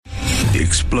The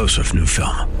explosive new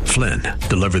film, Flynn,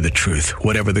 deliver the truth,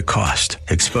 whatever the cost,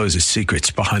 exposes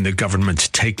secrets behind the government's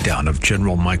takedown of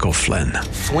General Michael Flynn.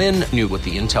 Flynn knew what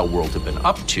the intel world had been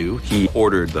up to. He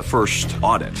ordered the first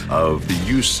audit of the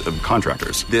use of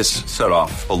contractors. This set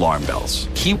off alarm bells.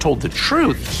 He told the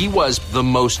truth. He was the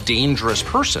most dangerous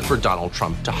person for Donald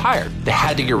Trump to hire. They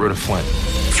had to get rid of Flynn.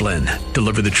 Flynn,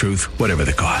 deliver the truth, whatever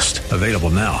the cost. Available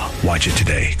now. Watch it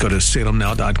today. Go to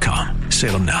salemnow.com.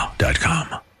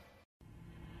 salemnow.com.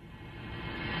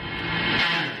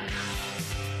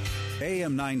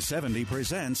 AM 970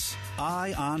 presents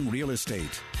Eye on Real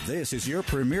Estate. This is your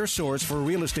premier source for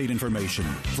real estate information.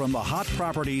 From the hot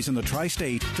properties in the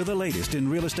tri-state to the latest in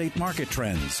real estate market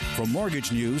trends. From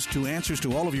mortgage news to answers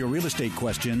to all of your real estate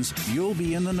questions, you'll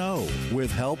be in the know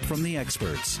with help from the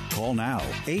experts. Call now,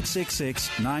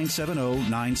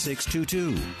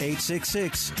 866-970-9622.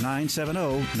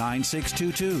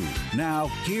 866-970-9622. Now,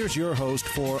 here's your host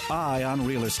for Eye on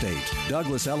Real Estate,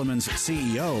 Douglas Elliman's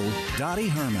CEO, Dottie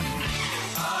Herman.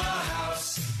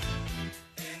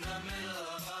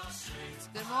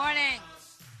 Good morning.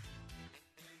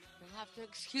 You'll have to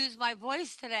excuse my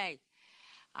voice today.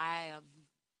 I'm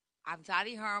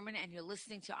Dottie Herman, and you're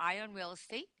listening to Eye on Real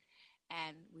Estate.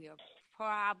 And we are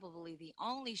probably the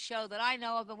only show that I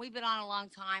know of, and we've been on a long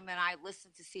time, and I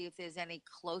listen to see if there's any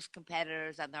close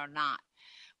competitors, and they're not.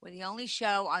 We're the only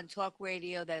show on talk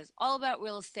radio that is all about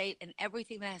real estate and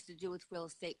everything that has to do with real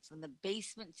estate, from the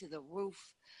basement to the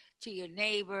roof, to your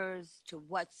neighbors, to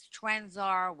what trends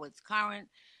are, what's current.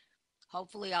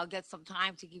 Hopefully, I'll get some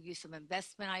time to give you some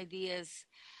investment ideas.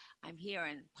 I'm here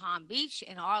in Palm Beach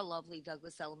in our lovely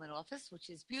Douglas Elliman office, which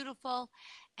is beautiful.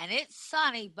 And it's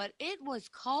sunny, but it was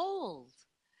cold.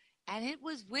 And it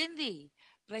was windy.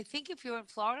 But I think if you're in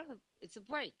Florida, it's a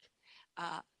break.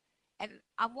 And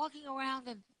I'm walking around,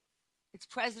 and it's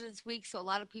President's Week, so a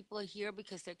lot of people are here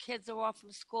because their kids are off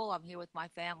from school. I'm here with my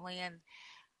family, and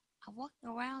I'm walking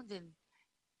around, and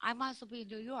I might as well be in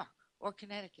New York or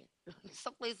Connecticut,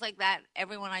 someplace like that.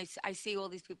 Everyone I see all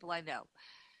these people I know.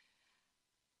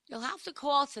 You'll have to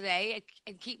call today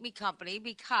and keep me company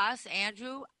because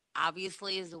Andrew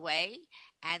obviously is away,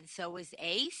 and so is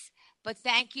Ace. But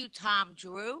thank you, Tom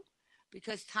Drew,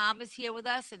 because Tom is here with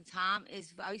us, and Tom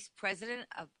is Vice President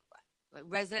of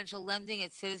Residential Lending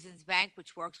at Citizens Bank,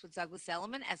 which works with Douglas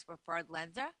Elliman as preferred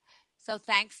lender. So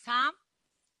thanks, Tom.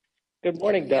 Good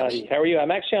morning, Dottie. How are you? I'm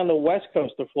actually on the west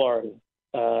coast of Florida.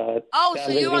 So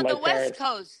you're on the west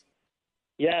coast.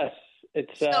 Yes.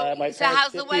 It's my parents'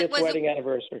 50th wedding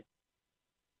anniversary.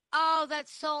 Oh,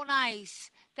 that's so nice.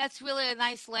 That's really a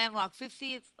nice landmark.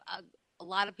 50th, a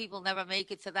lot of people never make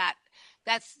it to that.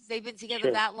 They've been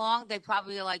together that long. They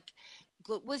probably are like,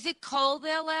 was it cold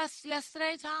there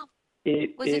yesterday, Tom?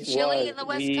 Was it chilly in the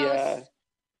west coast?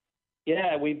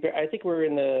 I think we're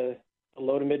in the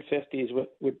low to mid 50s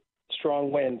with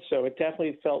strong winds, so it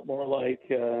definitely felt more like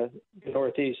the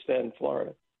Northeast than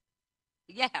Florida.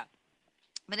 Yeah,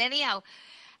 but anyhow,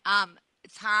 Tom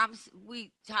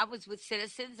was with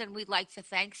Citizens, and we'd like to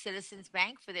thank Citizens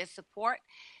Bank for their support.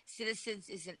 Citizens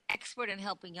is an expert in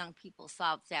helping young people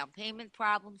solve down payment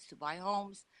problems to buy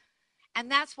homes, and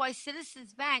that's why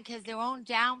Citizens Bank has their own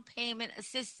down payment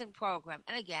assistance program.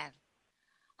 And again,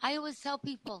 I always tell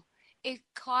people it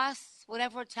costs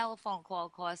whatever a telephone call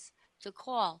costs to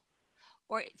call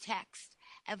or text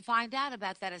and find out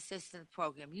about that assistance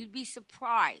program. You'd be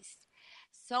surprised.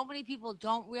 So many people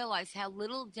don't realize how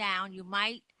little down you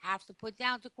might have to put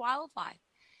down to qualify.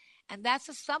 And that's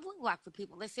a stumbling block for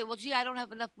people. They say, well, gee, I don't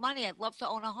have enough money. I'd love to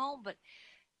own a home. But,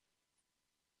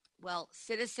 well,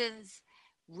 Citizens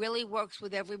really works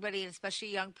with everybody, and especially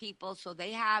young people. So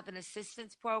they have an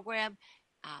assistance program.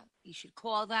 You should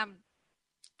call them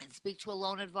and speak to a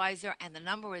loan advisor. And the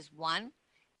number is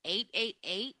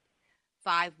 1-888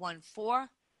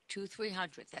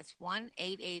 514-2300. That's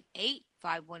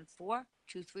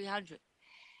 1-888-514-2300.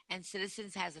 And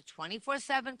Citizens has a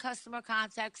 24/7 customer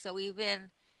contact. So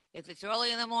even if it's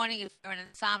early in the morning, if you're an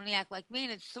insomniac like me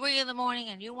and it's 3 in the morning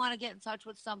and you want to get in touch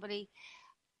with somebody,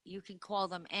 you can call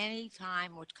them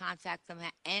anytime or contact them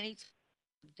at any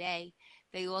day.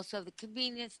 They also have the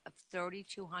convenience of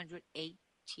 3,200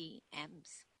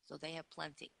 ATMs. So they have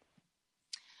plenty.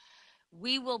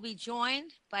 We will be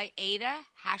joined by Ada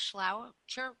Haschlauer,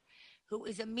 who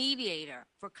is a mediator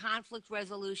for conflict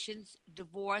resolutions,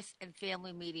 divorce, and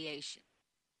family mediation.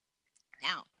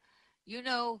 Now, you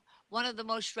know, one of the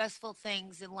most stressful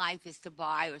things in life is to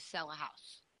buy or sell a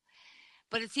house.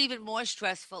 But it's even more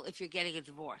stressful if you're getting a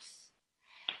divorce.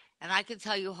 And I can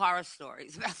tell you horror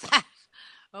stories about that.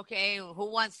 Okay,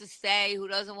 who wants to stay, who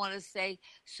doesn't want to stay.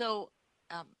 So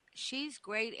she's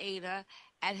great, Ada,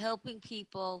 at helping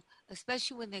people,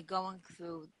 especially when they're going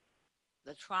through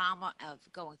the trauma of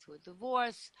going through a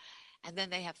divorce, and then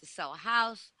they have to sell a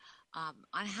house,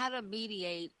 on how to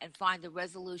mediate and find a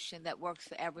resolution that works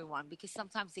for everyone, because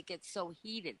sometimes it gets so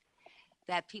heated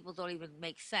that people don't even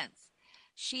make sense.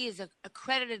 She is a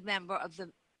accredited member of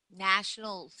the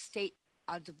National State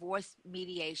Divorce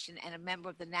Mediation and a member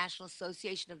of the National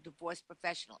Association of Divorce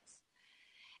Professionals.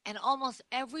 And almost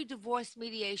every divorce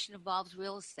mediation involves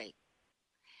real estate.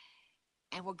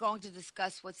 And we're going to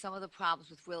discuss what some of the problems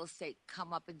with real estate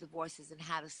come up in divorces and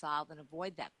how to solve and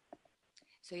avoid them.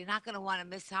 So you're not going to want to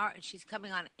miss her. And she's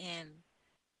coming on in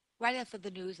right after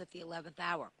the news at the 11th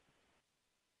hour.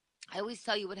 I always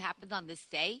tell you what happened on this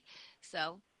day.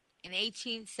 So in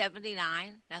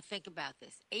 1879, now think about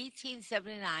this.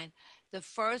 1879, the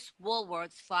first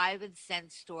Woolworths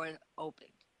 5-cent store opened.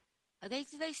 Do they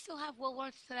still have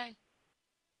Woolworths today?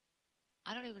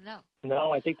 I don't even know.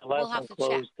 No, I think the last one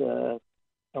closed a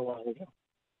while ago.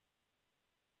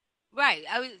 Right.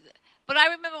 But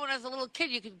I remember when I was a little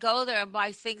kid, you could go there and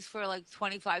buy things for like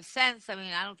 25 cents. I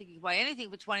mean, I don't think you can buy anything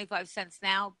for 25 cents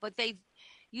now, but they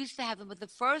used to have them. But the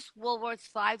first Woolworths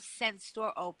 5-cent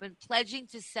store opened, pledging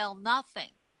to sell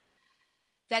nothing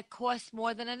that cost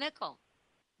more than a nickel.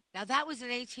 Now, that was in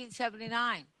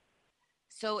 1879.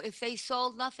 So if they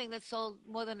sold nothing that sold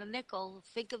more than a nickel,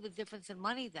 think of the difference in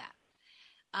money that.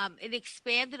 It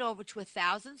expanded over to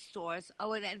 1,000 stores.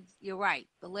 Oh, and you're right.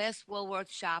 The last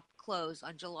Woolworth shop closed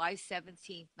on July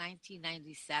 17th,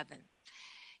 1997.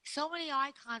 So many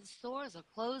icon stores are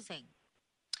closing.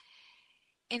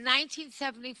 In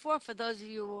 1974, for those of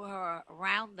you who were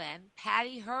around then,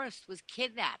 Patty Hearst was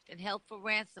kidnapped and held for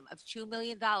ransom of $2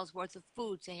 million worth of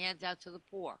food to hand out to the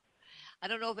poor. I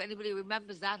don't know if anybody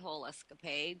remembers that whole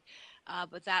escapade,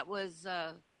 but that was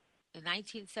in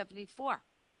 1974.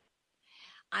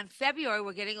 On February,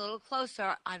 we're getting a little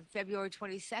closer, on February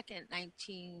 22nd,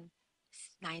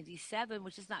 1997,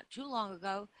 which is not too long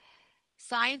ago,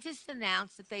 scientists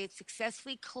announced that they had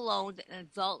successfully cloned an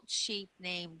adult sheep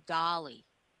named Dolly.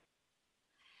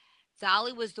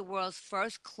 Dolly was the world's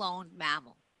first cloned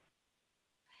mammal.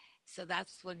 So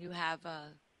that's when you have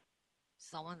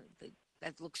someone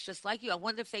that looks just like you. I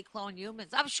wonder if they clone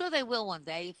humans. I'm sure they will one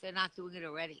day if they're not doing it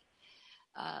already.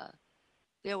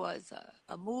 There was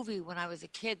a movie when I was a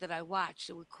kid that I watched.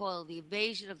 It was called The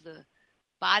Invasion of the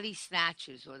Body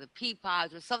Snatchers or the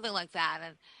Peapods or something like that.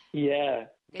 And yeah,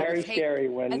 very scary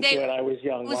when I was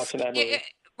young watching that movie.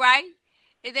 Right?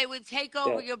 And they would take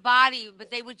over your body, but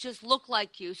they would just look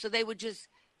like you. So they would just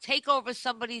take over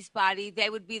somebody's body. They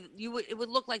would be it would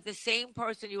look like the same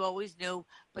person you always knew,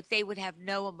 but they would have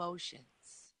no emotions.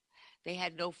 They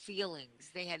had no feelings.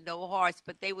 They had no hearts,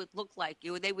 but they would look like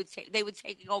you. And they would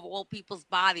taking over all people's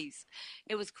bodies.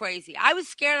 It was crazy. I was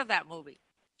scared of that movie.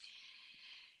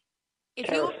 If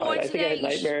you were born today, I think I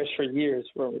had nightmares for years.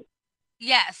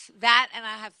 Yes, that, and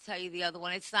I have to tell you the other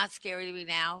one. It's not scary to me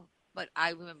now, but I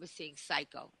remember seeing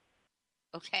Psycho.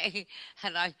 Okay,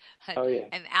 and I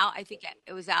think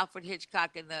it was Alfred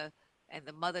Hitchcock, and the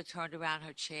mother turned around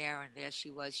her chair, and there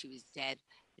she was dead.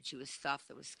 And she was stuffed.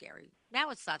 It was scary. Now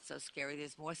it's not so scary.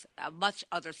 There's much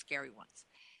other scary ones.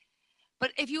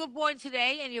 But if you were born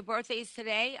today and your birthday is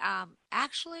today,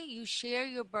 actually you share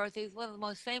your birthday with one of the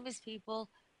most famous people,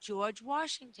 George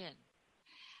Washington.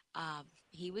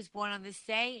 He was born on this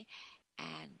day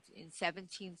and in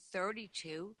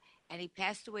 1732, and he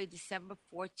passed away December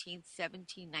 14th,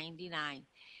 1799.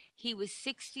 He was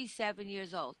 67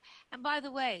 years old. And by the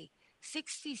way,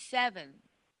 67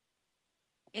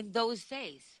 in those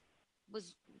days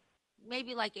was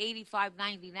maybe like 85,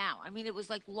 90 now. I mean, it was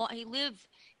like he lived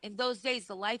in those days.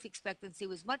 The life expectancy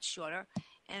was much shorter.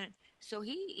 And so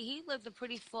he lived a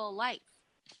pretty full life.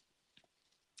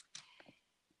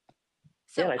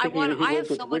 So I think he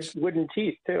lived with wooden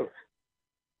teeth too.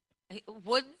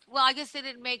 Wooden? Well, I guess they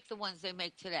didn't make the ones they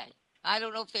make today. I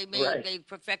don't know if they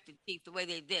perfected teeth the way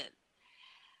they did.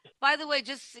 By the way,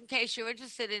 just in case you're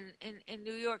interested in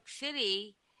New York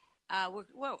City, I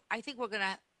think we're going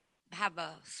to have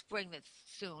a spring that's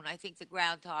soon. I think the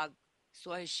groundhog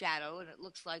saw his shadow, and it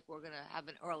looks like we're going to have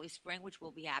an early spring, which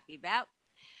we'll be happy about.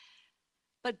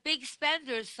 But big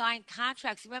spenders signed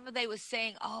contracts. Remember they were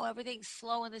saying, everything's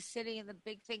slow in the city and the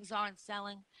big things aren't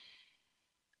selling?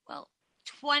 Well,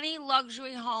 20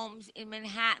 luxury homes in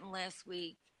Manhattan last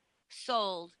week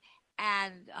sold,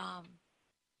 and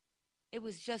it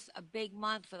was just a big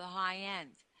month for the high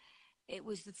end. It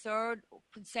was the third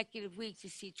consecutive week to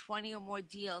see 20 or more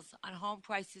deals on home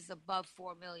prices above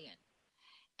 $4 million.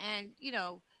 And,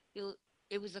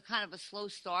 it was a kind of a slow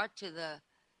start to the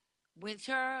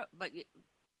winter, but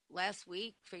last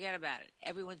week, forget about it.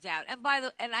 Everyone's out. And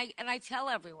I tell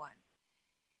everyone,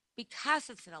 because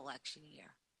it's an election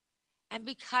year, and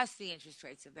because the interest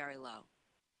rates are very low,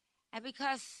 and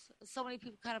because so many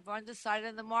people kind of are undecided,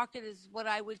 and the market is what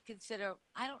I would consider,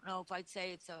 I don't know if I'd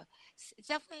say it's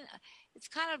definitely, it's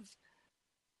kind of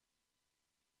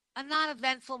a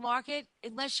non-eventful market,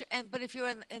 but if you're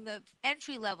in the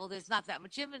entry level, there's not that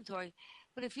much inventory.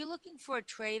 But if you're looking for a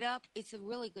trade up, it's a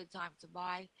really good time to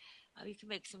buy. You can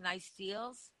make some nice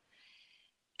deals.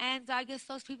 And I guess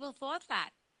those people thought that.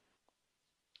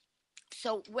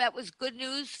 So that was good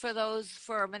news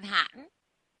for Manhattan.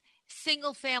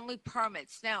 Single family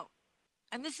permits. Now,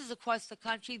 and this is across the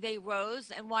country, they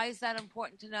rose. And why is that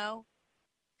important to know?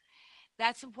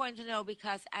 That's important to know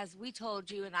because as we told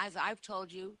you, and as I've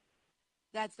told you,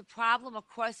 that the problem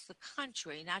across the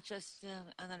country, not just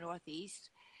in the Northeast,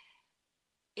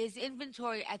 is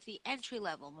inventory at the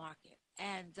entry-level market.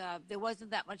 And there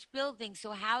wasn't that much building,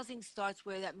 so housing starts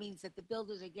where that means that the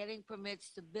builders are getting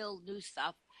permits to build new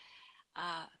stuff,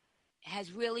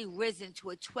 has really risen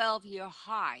to a 12-year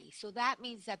high. So that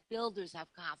means that builders have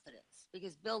confidence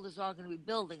because builders are going to be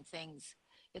building things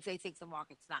if they think the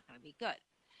market's not going to be good.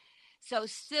 So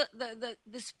still,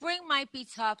 the spring might be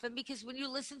tough, and because when you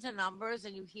listen to numbers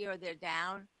and you hear they're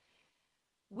down,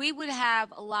 we would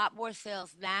have a lot more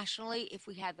sales nationally if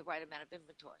we had the right amount of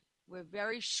inventory. We're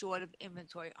very short of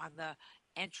inventory on the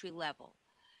entry level.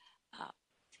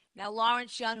 Now,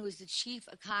 Lawrence Yun, who's the chief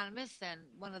economist and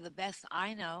one of the best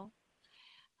I know,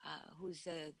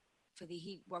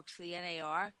 he works for the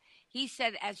NAR, he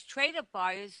said as trade-up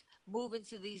buyers move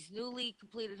into these newly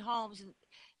completed homes,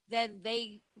 then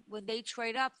when they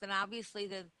trade up, then obviously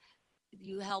then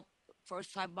you help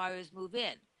first-time buyers move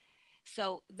in.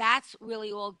 So that's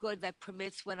really all good that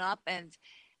permits went up, and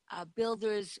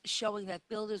builders showing that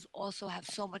builders also have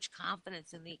so much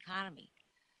confidence in the economy.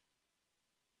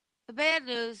 The bad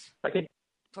news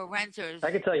for renters.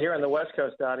 I can tell you here on the West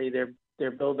Coast, Dottie,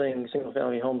 they're building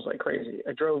single-family homes like crazy.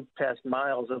 I drove past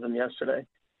miles of them yesterday,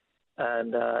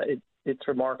 and it's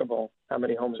remarkable how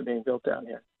many homes are being built down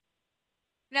here.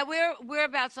 Now,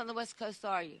 whereabouts on the West Coast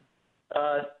are you?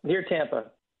 Near Tampa.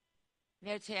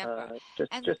 Near Tampa.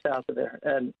 Just south of there.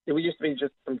 And it used to be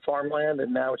just some farmland,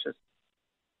 and now it's just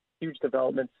huge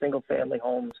development, single-family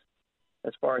homes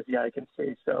as far as the eye can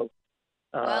see. So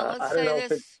well, let's I don't know say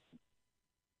if it's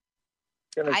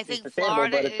going to be sustainable,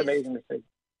 Florida but it's amazing to see.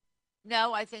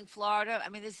 No, I think Florida, I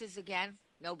mean, this is, again,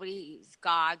 nobody's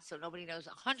God, so nobody knows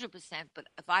 100%. But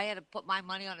if I had to put my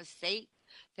money on a state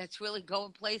that's really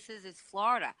going places, it's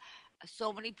Florida.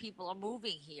 So many people are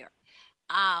moving here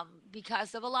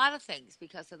because of a lot of things,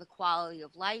 because of the quality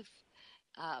of life,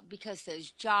 because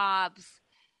there's jobs.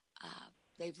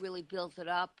 They've really built it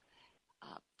up.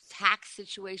 Tax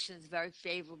situation is very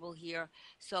favorable here.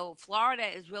 So Florida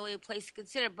is really a place to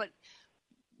consider. But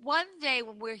one day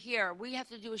when we're here, we have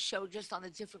to do a show just on the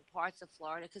different parts of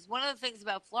Florida, because one of the things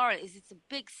about Florida is it's a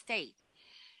big state.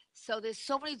 So there's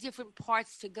so many different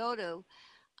parts to go to.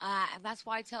 And that's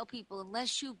why I tell people,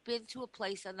 unless you've been to a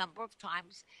place a number of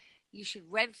times, you should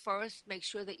rent first, make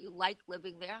sure that you like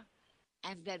living there,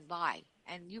 and then buy.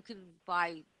 And you can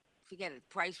buy, forget it,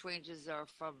 price ranges are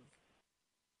from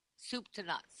soup to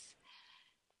nuts.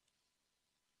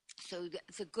 So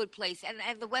it's a good place.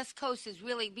 And the West Coast is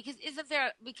really, because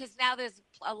now there's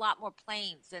a lot more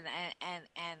planes and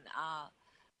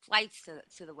flights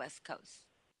to the West Coast.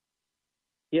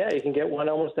 Yeah, you can get one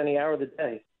almost any hour of the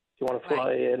day. If you want to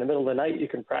fly in the middle of the night, you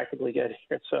can practically get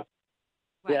here. So,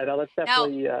 yeah, no, that's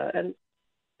definitely, and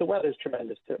the weather's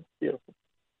tremendous too. Beautiful.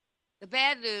 The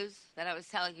bad news that I was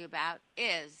telling you about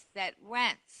is that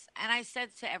rents, and I said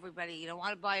to everybody, you don't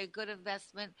want to buy a good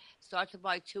investment, start to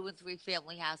buy 2 and 3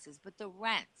 family houses, but the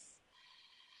rents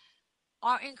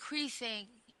are increasing,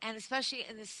 and especially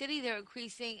in the city, they're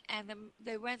increasing, and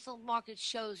the rental market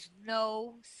shows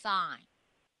no sign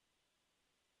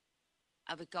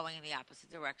of it going in the opposite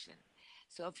direction.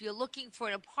 So if you're looking for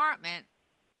an apartment,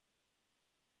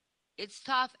 it's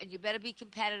tough, and you better be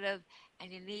competitive,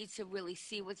 and you need to really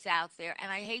see what's out there.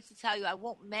 And I hate to tell you, I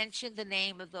won't mention the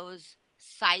name of those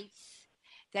sites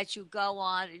that you go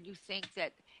on and you think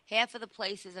that half of the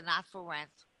places are not for rent,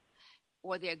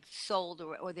 or they're sold,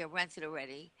 or they're rented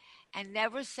already. And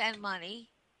never send money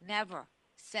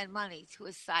to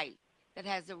a site that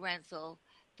has a rental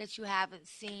that you haven't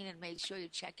seen, and make sure you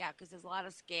check out, because there's a lot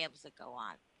of scams that go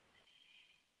on.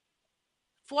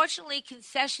 Fortunately,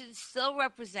 concessions still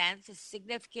represent a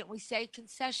significant, we say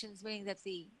concessions, meaning that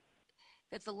the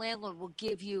landlord will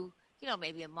give you,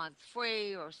 maybe a month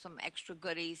free or some extra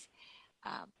goodies.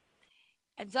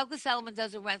 And Douglas Elliman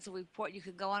does a rental report. You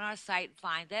can go on our site and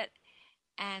find it.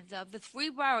 And of the three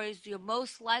boroughs, you're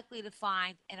most likely to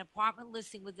find an apartment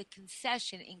listing with a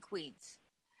concession in Queens.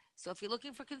 So if you're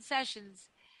looking for concessions,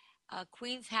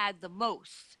 Queens had the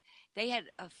most. They had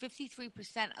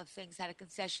 53% of things had a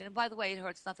concession. And by the way, it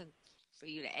hurts nothing for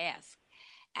you to ask.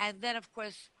 And then, of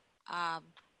course,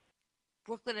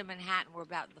 Brooklyn and Manhattan were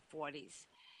about in the 40s.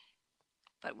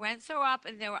 But rents are up,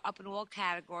 and they were up in all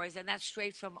categories. And that's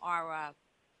straight from our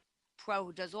pro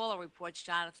who does all our reports,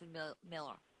 Jonathan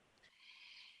Miller.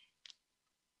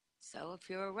 So if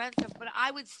you're a renter, but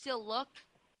I would still look,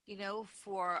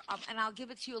 for, and I'll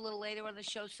give it to you a little later on the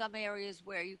show, some areas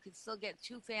where you can still get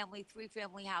 2-family,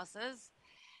 3-family houses.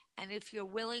 And if you're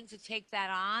willing to take that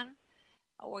on,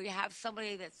 or you have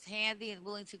somebody that's handy and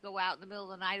willing to go out in the middle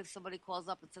of the night if somebody calls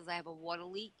up and says, I have a water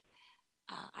leak,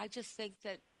 I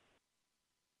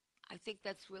think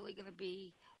that's really going to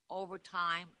be, over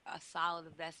time, a solid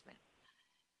investment.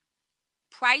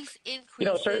 Price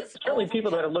increases. Certainly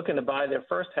people that are looking to buy their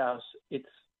first house,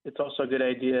 it's also a good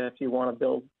idea if you want to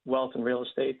build wealth in real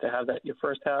estate to have that your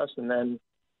first house, and then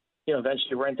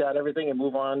eventually rent out everything and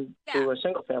move on to a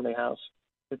single family house.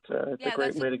 It's a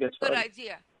great way to get started. Good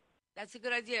idea. That's a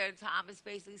good idea. Tom is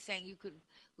basically saying you could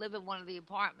live in one of the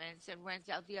apartments and rent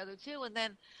out the other two, and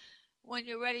then when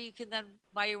you're ready, you can then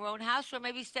buy your own house, or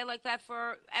maybe stay like that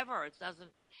forever. It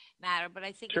doesn't matter, but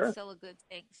I think it's still a good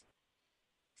thing.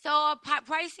 So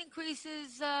price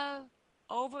increases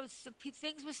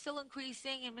things were still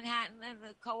increasing in Manhattan and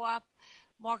the co-op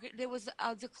market. There was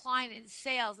a decline in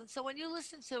sales. And so when you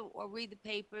listen to or read the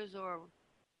papers, or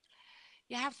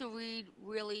you have to read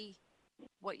really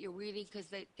what you're reading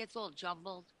because it gets all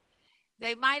jumbled.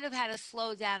 They might have had a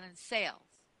slowdown in sales,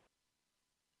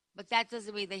 but that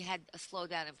doesn't mean they had a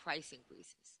slowdown in price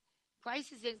increases.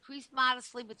 Prices increased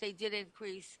modestly, but they did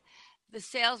increase. The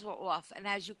sales were off, and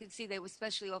as you can see, they were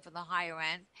especially off in the higher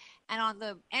end. And on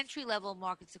the entry-level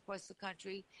markets across the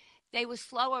country, they were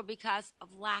slower because of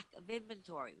lack of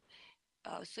inventory.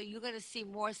 So you're going to see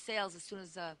more sales as soon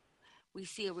as we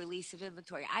see a release of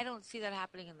inventory. I don't see that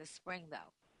happening in the spring, though.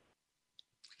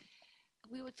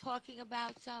 We were talking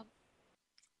about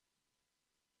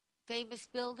famous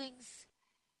buildings,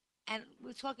 and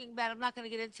we're talking about, I'm not going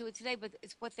to get into it today, but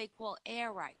it's what they call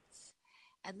air rights.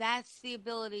 And that's the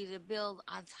ability to build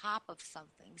on top of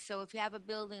something. So if you have a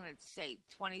building that's, say,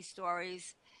 20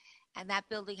 stories, and that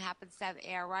building happens to have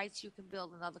air rights, you can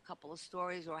build another couple of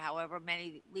stories or however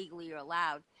many legally you're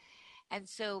allowed. And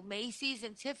so Macy's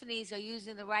and Tiffany's are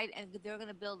using the right, and they're going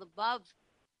to build above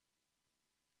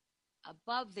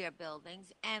their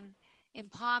buildings. And in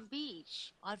Palm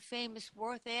Beach, on famous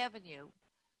Worth Avenue,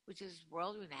 which is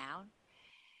world-renowned,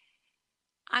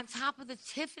 on top of the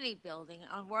Tiffany building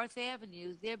on Worth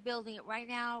Avenue, they're building it right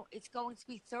now. It's going to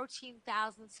be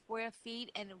 13,000 square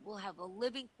feet, and it will have a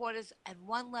living quarters and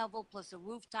one level plus a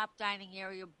rooftop dining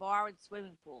area, bar, and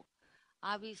swimming pool.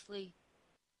 Obviously,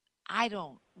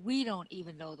 we don't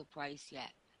even know the price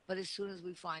yet. But as soon as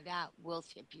we find out, we'll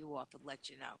tip you off and let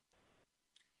you know.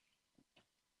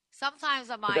 Sometimes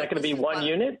I might. Is that going to be one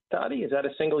unit, Dottie? Is that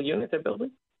a single unit they're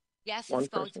building? Yes, it's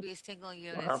going to be a single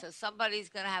unit. Wow. So somebody's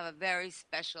going to have a very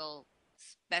special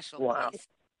place.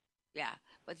 Yeah,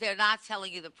 but they're not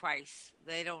telling you the price.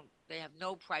 They have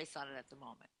no price on it at the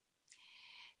moment.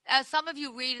 Some of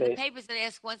you read in the papers and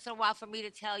ask once in a while for me to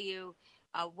tell you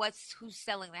who's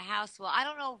selling the house. Well, I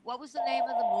don't know. What was the name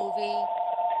of the movie?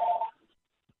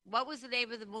 What was the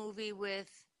name of the movie with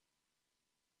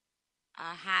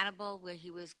Hannibal where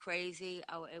he was crazy?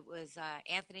 Oh, it was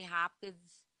Anthony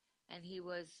Hopkins. And he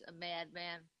was a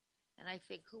madman. And I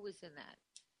think, who was in that?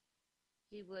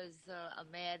 He was a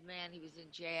madman. He was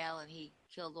in jail, and he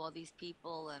killed all these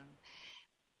people. And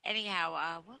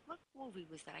anyhow, what movie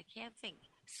was that? I can't think.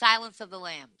 Silence of the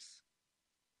Lambs.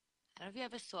 I don't know if you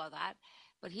ever saw that,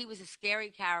 but he was a scary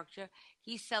character.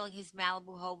 He's selling his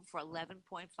Malibu home for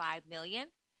 $11.5 million.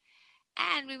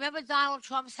 And remember Donald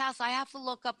Trump's house? I have to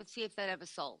look up and see if that ever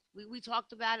sold. We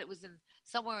talked about it. It was in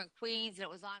somewhere in Queens, and it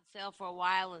was on sale for a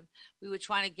while, and we were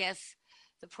trying to guess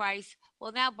the price.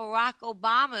 Well, now Barack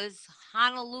Obama's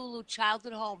Honolulu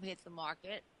childhood home hit the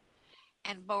market,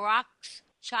 and Barack's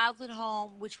childhood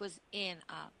home, which was in,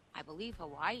 I believe,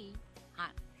 Hawaii,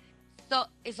 so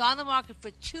is on the market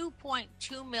for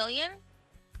 $2.2 million,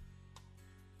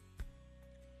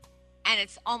 and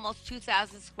it's almost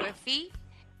 2,000 square feet.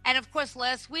 And, of course,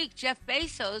 last week, Jeff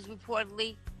Bezos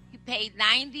reportedly he paid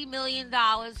 $90 million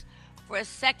for a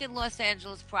second Los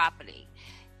Angeles property.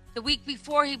 The week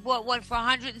before, he bought one for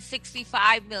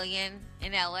 $165 million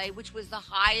in L.A., which was the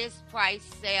highest price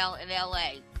sale in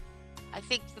L.A. I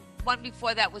think the one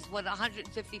before that was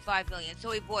 $155 million.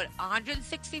 So he bought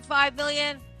 $165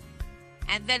 million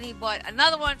And then he bought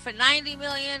another one for $90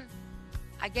 million.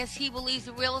 I guess he believes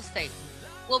in real estate.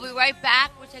 We'll be right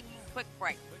back. We're taking a quick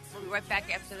break. We'll be right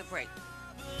back after the break.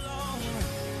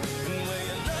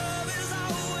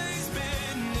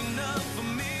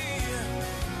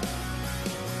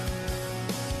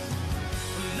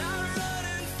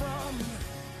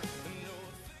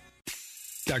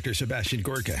 Dr. Sebastian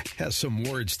Gorka has some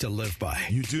words to live by.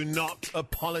 You do not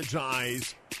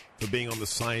apologize for being on the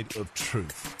side of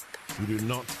truth. You do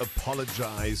not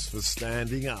apologize for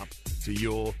standing up to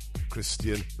your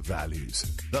Christian values.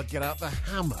 They'll get out the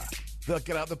hammer. They'll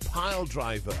get out the pile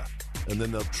driver. And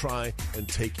then they'll try and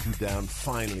take you down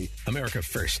finally. America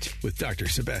First with Dr.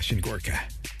 Sebastian Gorka.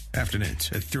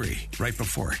 Afternoons at 3, right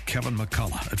before Kevin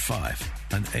McCullough at 5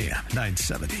 on AM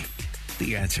 970.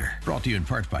 The Answer, brought to you in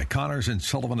part by Connors and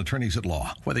Sullivan Attorneys at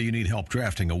Law. Whether you need help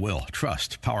drafting a will,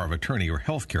 trust, power of attorney, or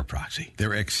healthcare proxy,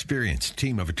 their experienced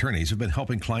team of attorneys have been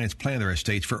helping clients plan their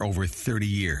estates for over 30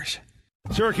 years.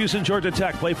 Syracuse and Georgia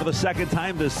Tech play for the second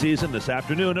time this season this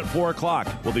afternoon at 4 o'clock.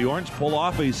 Will the Orange pull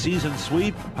off a season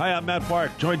sweep? Hi, I'm Matt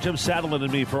Park. Join Jim Saddleman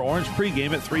and me for Orange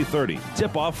pregame at 3:30.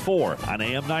 Tip-off 4 on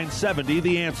AM 970,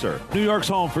 The Answer. New York's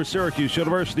home for Syracuse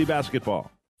University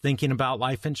basketball. Thinking about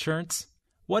life insurance?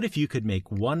 What if you could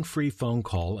make one free phone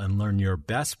call and learn your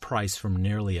best price from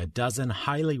nearly a dozen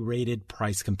highly rated,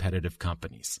 price-competitive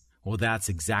companies? Well, that's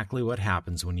exactly what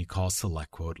happens when you call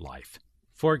SelectQuote Life.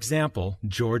 For example,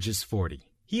 George is 40.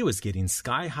 He was getting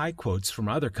sky-high quotes from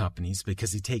other companies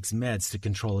because he takes meds to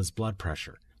control his blood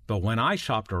pressure. But when I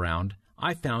shopped around,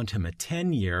 I found him a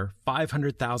 10-year,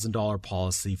 $500,000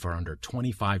 policy for under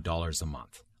 $25 a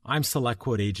month. I'm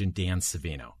SelectQuote agent Dan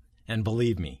Savino. And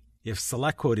believe me, if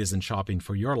SelectQuote isn't shopping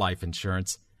for your life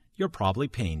insurance, you're probably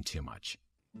paying too much.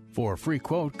 For a free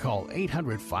quote, call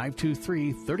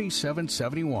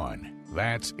 800-523-3771.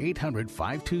 That's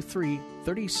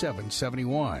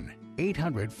 800-523-3771.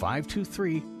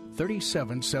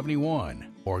 800-523-3771.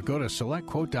 Or go to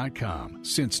SelectQuote.com.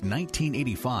 Since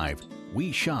 1985,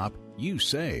 we shop, you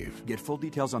save. Get full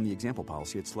details on the example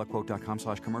policy at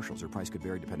SelectQuote.com/commercials. Or price could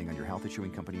vary depending on your health, issuing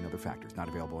company, and other factors. Not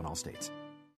available in all states.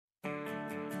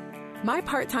 My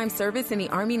part-time service in the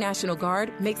Army National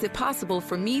Guard makes it possible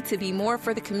for me to be more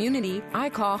for the community I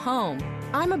call home.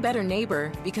 I'm a better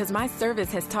neighbor because my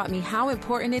service has taught me how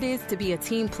important it is to be a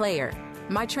team player.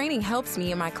 My training helps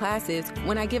me in my classes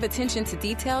when I give attention to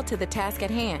detail to the task at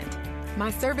hand.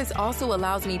 My service also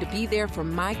allows me to be there for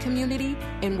my community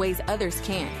in ways others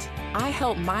can't. I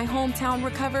help my hometown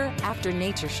recover after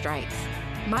nature strikes.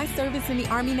 My service in the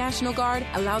Army National Guard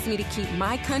allows me to keep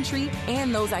my country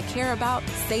and those I care about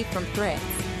safe from threats.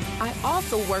 I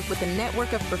also work with a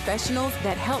network of professionals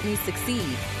that help me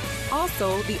succeed.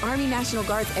 Also, the Army National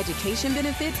Guard's education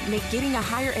benefits make getting a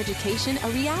higher education a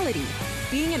reality.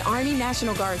 Being an Army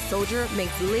National Guard soldier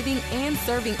makes living and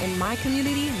serving in my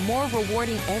community more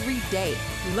rewarding every day.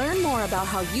 Learn more about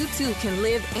how you too can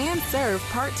live and serve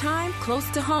part-time close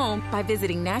to home by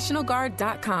visiting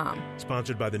NationalGuard.com.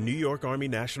 Sponsored by the New York Army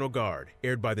National Guard.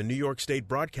 Aired by the New York State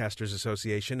Broadcasters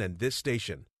Association and this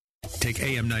station. Take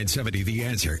AM 970 The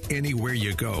Answer anywhere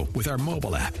you go with our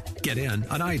mobile app. Get in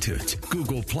on iTunes,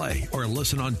 Google Play, or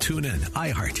listen on TuneIn,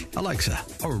 iHeart, Alexa,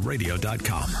 or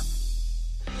radio.com.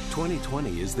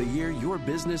 2020 is the year your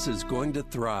business is going to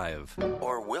thrive.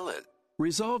 Or will it?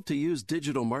 Resolve to use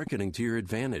digital marketing to your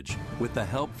advantage with the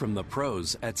help from the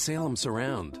pros at Salem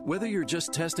Surround. Whether you're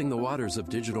just testing the waters of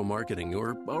digital marketing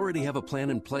or already have a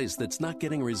plan in place that's not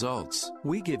getting results,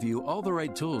 we give you all the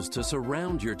right tools to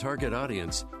surround your target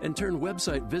audience and turn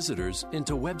website visitors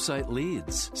into website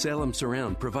leads. Salem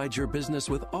Surround provides your business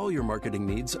with all your marketing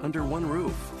needs under one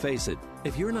roof. Face it,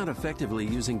 if you're not effectively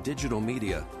using digital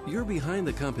media, you're behind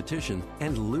the competition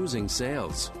and losing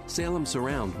sales. Salem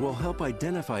Surround will help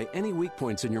identify any weak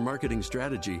points in your marketing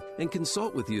strategy and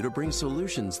consult with you to bring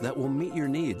solutions that will meet your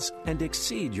needs and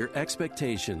exceed your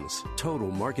expectations.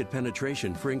 Total market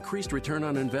penetration for increased return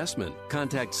on investment.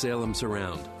 Contact Salem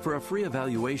Surround for a free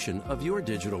evaluation of your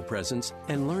digital presence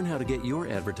and learn how to get your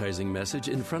advertising message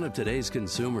in front of today's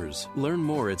consumers. Learn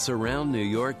more at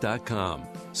SurroundNewYork.com.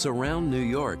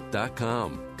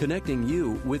 SurroundNewYork.com. Connecting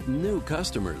you with new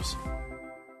customers.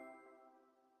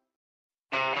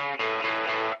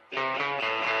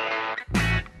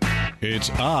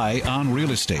 It's Eye on Real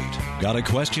Estate. Got a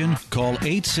question? Call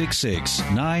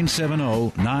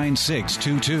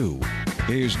 866-970-9622.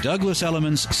 Here's Douglas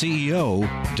Elliman's CEO,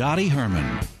 Dottie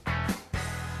Herman.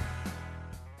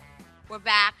 We're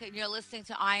back, and you're listening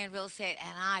to Eye on Real Estate,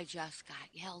 and I just got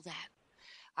yelled at.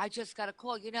 I just got a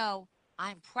call. You know,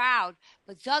 I'm proud.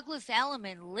 But Douglas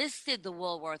Elliman listed the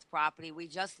Woolworth property. We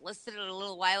just listed it a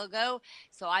little while ago,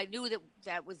 so I knew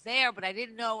that was there, but I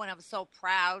didn't know, and I'm so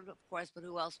proud, of course, but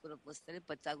who else would have listed it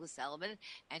but Douglas Elliman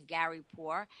and Gary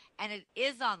Poor, and it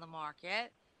is on the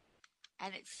market.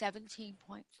 And it's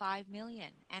 $17.5 million.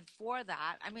 And for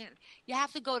that, I mean, you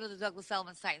have to go to the Douglas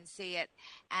Elliman site and see it.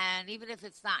 And even if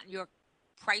it's not in your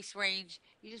price range,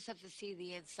 you just have to see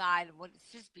the inside. And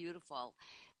it's just beautiful.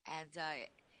 And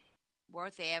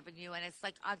Worth Avenue, and it's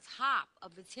like on top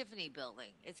of the Tiffany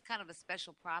building. It's kind of a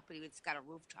special property. It's got a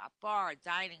rooftop bar, a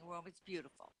dining room. It's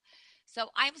beautiful. So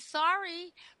I'm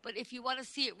sorry, but if you want to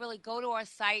see it, really go to our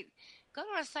site. Go to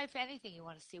our site for anything you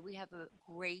want to see. We have a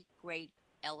great, great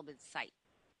Elliman site.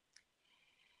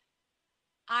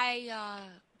 I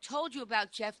told you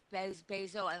about Jeff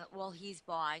Bezos and all he's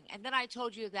buying, and then I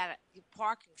told you that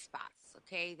parking spots,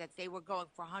 okay, that they were going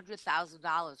for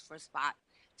 $100,000 for a spot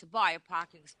to buy a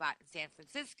parking spot in San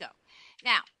Francisco.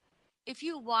 Now, if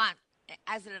you want,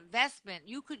 as an investment,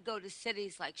 you could go to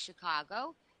cities like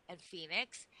Chicago and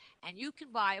Phoenix, and you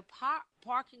can buy a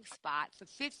parking spot for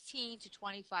 $15,000 to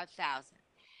 $25,000.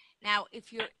 Now,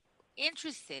 if you're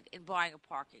interested in buying a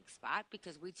parking spot,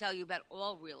 because we tell you about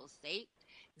all real estate,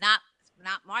 not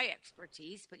my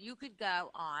expertise, but you could go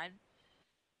on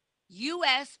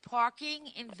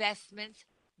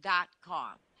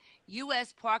usparkinginvestments.com,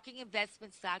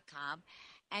 usparkinginvestments.com,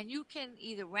 and you can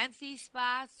either rent these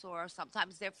spots or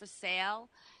sometimes they're for sale.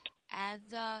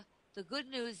 And the good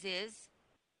news is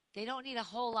they don't need a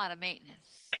whole lot of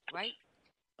maintenance, right?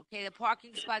 Okay, the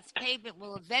parking spot's pavement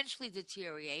will eventually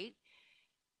deteriorate,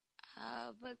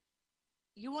 but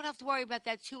you won't have to worry about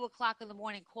that 2 o'clock in the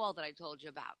morning call that I told you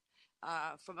about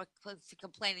from a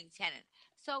complaining tenant.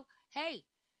 So, hey,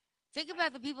 think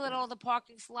about the people that own the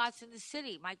parking slots in the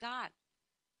city. My God,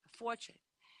 a fortune.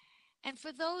 And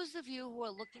for those of you who are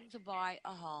looking to buy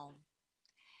a home,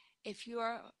 if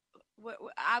you're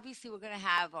obviously we're going to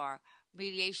have our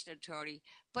mediation attorney,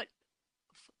 but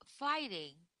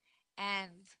fighting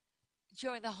and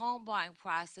during the home buying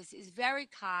process is very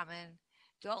common.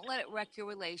 Don't let it wreck your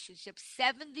relationship.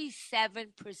 77%,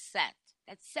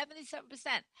 that's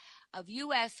 77% of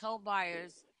U.S. home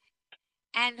buyers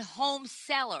and home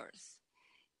sellers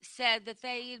said that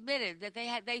they admitted that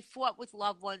they fought with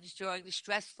loved ones during the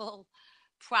stressful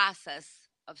process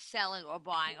of selling or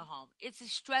buying a home. It's a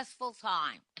stressful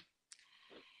time.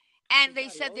 And they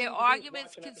said their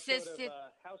arguments consisted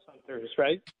House Hunters,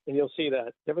 right? And you'll see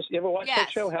that. You ever watch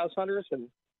that show, House Hunters? And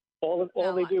all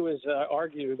they do is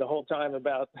argue the whole time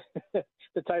about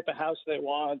the type of house they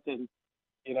want and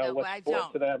what's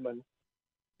important to them. And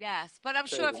yes, but I'm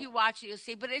sure if you watch it, you'll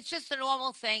see. But it's just a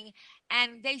normal thing.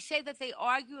 And they say that they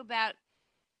argue about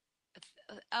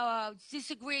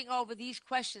disagreeing over these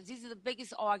questions. These are the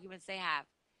biggest arguments they have,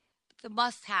 the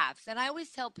must-haves. And I always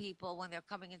tell people when they're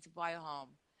coming in to buy a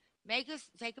home,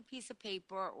 take a piece of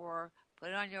paper or put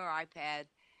it on your iPad.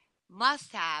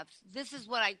 Must-haves. This is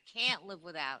what I can't live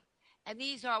without. And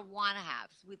these are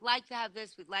want-to-haves. We'd like to have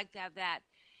this. We'd like to have that.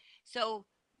 So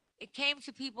it came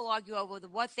to people argue over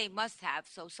what they must have.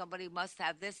 So somebody must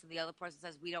have this, and the other person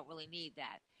says, we don't really need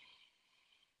that.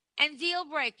 And deal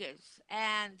breakers.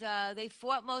 And they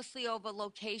fought mostly over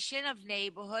location of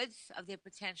neighborhoods of their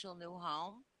potential new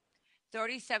home.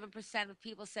 37% of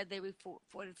people said they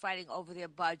reported fighting over their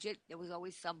budget. There was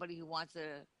always somebody who wants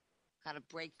to kind of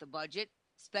break the budget,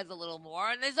 spend a little more.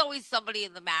 And there's always somebody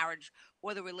in the marriage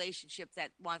or the relationship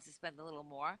that wants to spend a little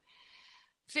more.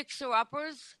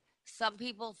 Fixer-uppers. Some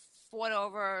people fought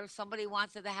over somebody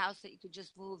wanted the house that you could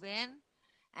just move in.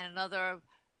 And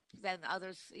then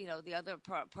others, the other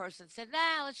person said,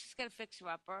 nah, let's just get a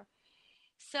fixer-upper.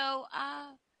 So,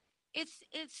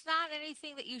 It's not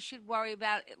anything that you should worry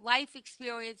about. Life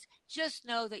experience, just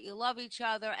know that you love each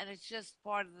other, and it's just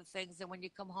part of the things. And when you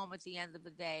come home at the end of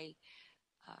the day,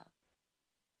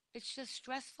 it's just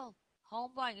stressful.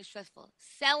 Home buying is stressful.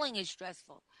 Selling is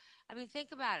stressful. I mean,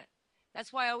 think about it.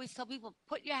 That's why I always tell people,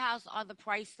 put your house on the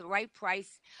right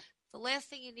price. The last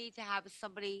thing you need to have is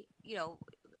somebody, your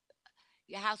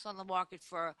house on the market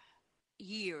for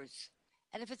years.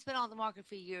 And if it's been on the market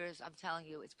for years, I'm telling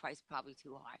you, it's priced probably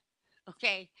too high.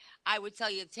 Okay, I would tell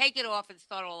you, take it off and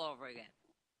start all over again.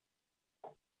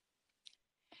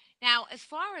 Now, as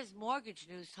far as mortgage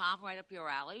news, Tom, right up your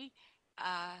alley,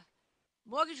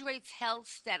 mortgage rates held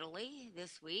steadily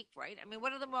this week, right? I mean,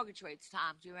 what are the mortgage rates,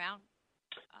 Tom? Do you around?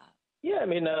 Yeah, I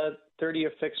mean,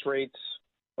 30-year fixed rates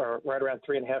are right around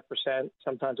 3.5%,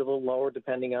 sometimes a little lower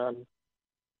depending on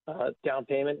down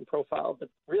payment and profile, but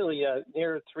really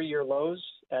near 3-year lows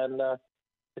and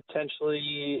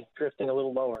potentially drifting a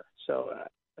little lower. So,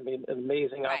 I mean, an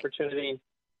amazing opportunity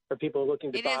for people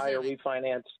looking to buy or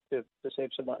refinance to save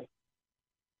some money.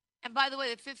 And by the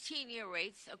way, the 15-year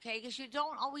rates, okay, because you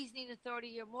don't always need a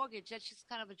 30-year mortgage. That's just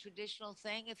kind of a traditional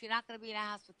thing. If you're not going to be in a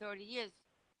house for 30 years,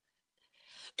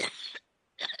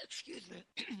 excuse me,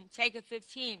 take a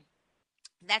 15.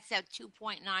 That's at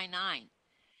 2.99.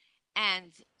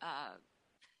 And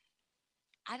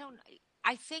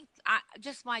I think,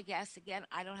 just my guess, again,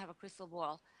 I don't have a crystal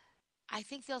ball. I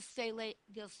think they'll stay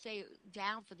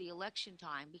down for the election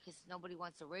time because nobody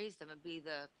wants to raise them and be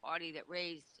the party that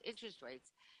raised interest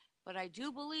rates. But I do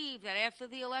believe that after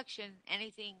the election,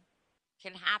 anything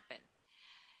can happen.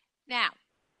 Now,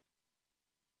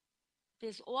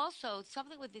 there's also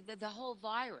something with the whole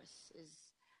virus.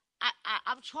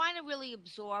 I'm trying to really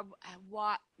absorb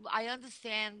what I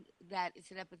understand that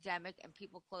it's an epidemic and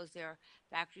people close their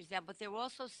factories down, but they're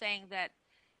also saying that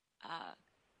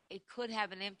it could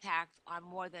have an impact on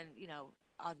more than,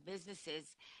 on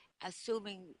businesses,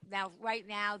 assuming now, right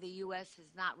now, the U.S.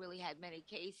 has not really had many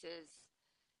cases.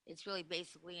 It's really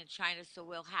basically in China, so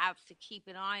we'll have to keep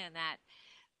an eye on that.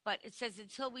 But it says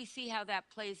until we see how that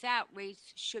plays out,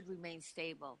 rates should remain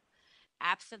stable.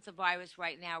 Absent the virus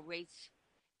right now,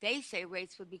 they say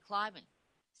rates would be climbing.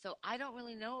 So I don't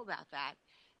really know about that.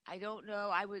 I don't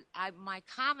know. My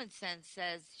common sense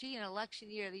says, gee, in an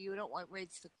election year, you don't want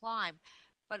rates to climb.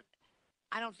 But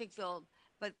I don't think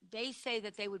but they say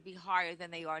that they would be higher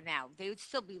than they are now. They would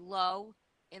still be low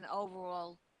in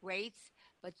overall rates,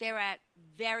 but they're at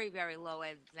very, very low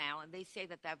ends now, and they say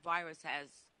that virus has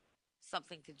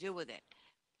something to do with it.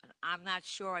 I'm not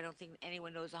sure. I don't think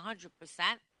anyone knows 100%.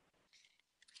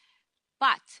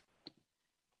 But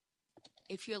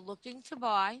if you're looking to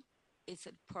buy, it's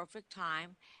a perfect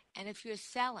time. And if you're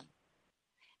selling,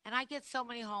 and I get so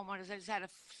many homeowners. I just had a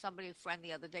friend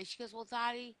the other day. She goes, well,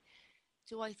 Dottie,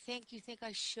 you think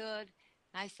I should?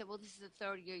 And I said, well, this is the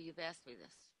third year you've asked me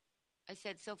this. I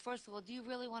said, so first of all, do you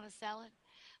really want to sell it?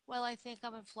 Well, I think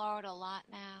I'm in Florida a lot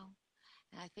now,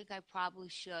 and I think I probably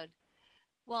should.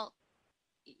 Well,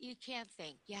 you can't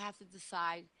think. You have to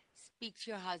decide, speak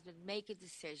to your husband, make a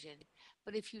decision.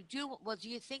 But if you do, do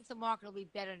you think the market will be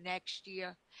better next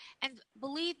year? And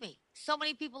believe me, so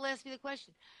many people ask me the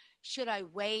question, should I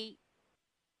wait?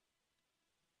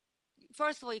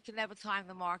 First of all, you can never time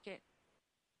the market,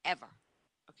 ever.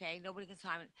 Okay? Nobody can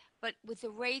time it. But with the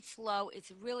rates low,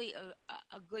 it's really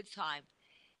a good time.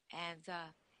 And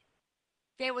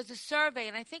there was a survey,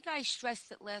 and I think I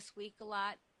stressed it last week a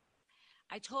lot.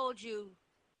 I told you,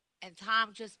 and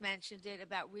Tom just mentioned it,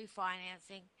 about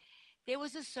refinancing. There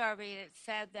was a survey, and it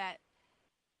said that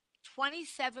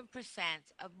 27%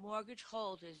 of mortgage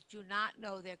holders do not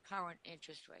know their current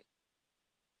interest rate.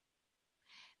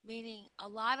 Meaning a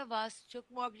lot of us took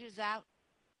mortgages out,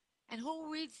 and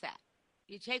who reads that?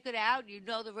 You take it out, you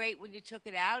know the rate when you took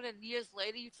it out, and years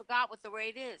later you forgot what the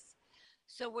rate is.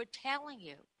 So we're telling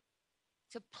you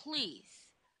to please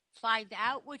find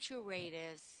out what your rate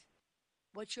is,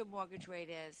 what your mortgage rate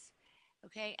is,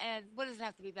 okay? And what does it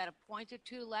have to be, about a point or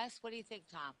two less? What do you think,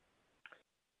 Tom?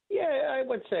 Yeah, I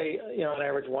would say, on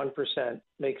average 1%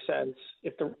 makes sense.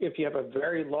 If you have a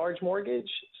very large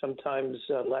mortgage, sometimes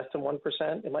less than 1%,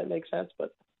 it might make sense,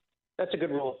 but that's a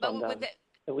good rule of thumb.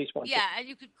 At least 1%. Yeah, and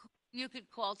you could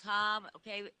call Tom,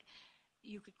 okay?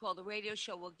 You could call the radio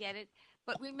show, we'll get it.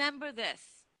 But remember this,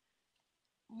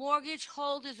 mortgage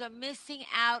holders are missing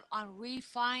out on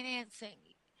refinancing,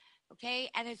 okay?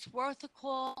 And it's worth a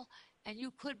call, and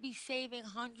you could be saving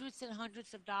hundreds and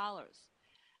hundreds of dollars.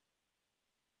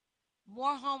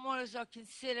 More homeowners are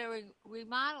considering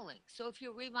remodeling. So if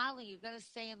you're remodeling, you're going to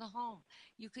stay in the home.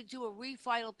 You could do a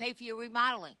refi, it'll pay for your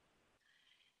remodeling.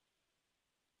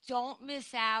 Don't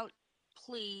miss out.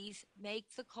 Please make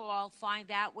the call,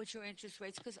 find out what your interest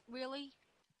rates, because really,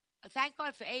 thank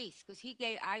God for Ace, because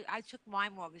I took my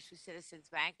mortgage through Citizens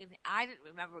Bank, and I didn't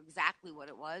remember exactly what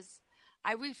it was.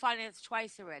 I refinanced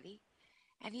twice already,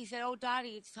 and he said, oh,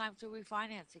 Dottie, it's time to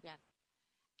refinance again.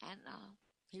 And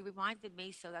he reminded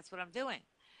me, so that's what I'm doing.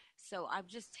 So I'm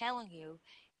just telling you,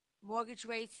 mortgage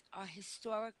rates are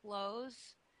historic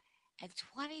lows, and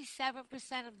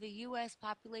 27% of the U.S.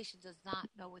 population does not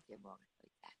know what their mortgage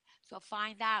rate is at. So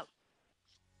find out.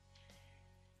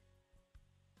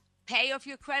 Pay off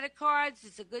your credit cards.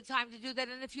 It's a good time to do that.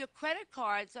 And if your credit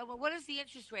cards, what is the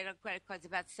interest rate on credit cards?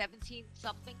 About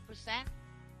 17-something%?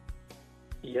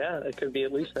 Yeah, it could be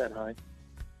at least that high.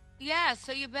 Yeah,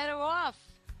 so you're better off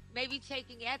maybe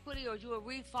taking equity or do a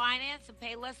refinance and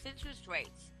pay less interest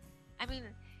rates. I mean,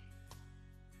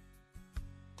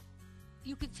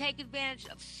 you can take advantage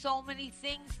of so many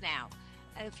things now.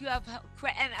 And if you have,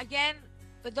 and again,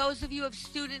 for those of you who have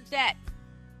student debt,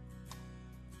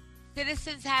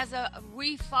 Citizens has a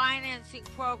refinancing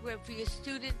program for your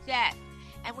student debt.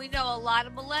 And we know a lot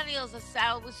of millennials are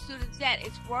saddled with student debt.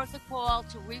 It's worth a call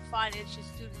to refinance your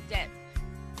student debt.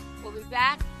 We'll be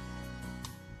back.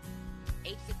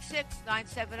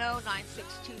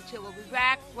 866-970-9622. We'll be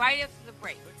back right after the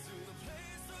break.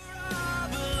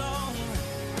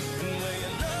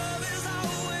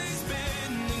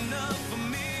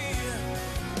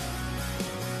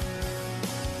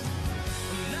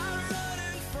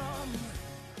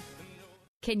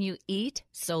 Can you eat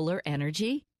solar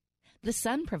energy? The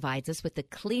sun provides us with the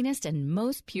cleanest and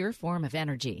most pure form of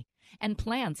energy, and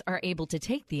plants are able to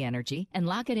take the energy and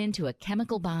lock it into a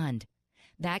chemical bond.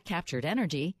 That captured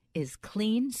energy is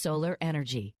clean solar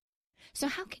energy. So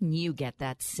how can you get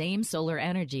that same solar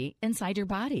energy inside your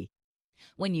body?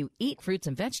 When you eat fruits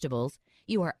and vegetables,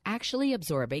 you are actually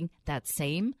absorbing that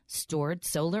same stored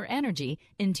solar energy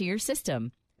into your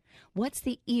system. What's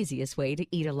the easiest way to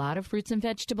eat a lot of fruits and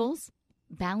vegetables?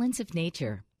 Balance of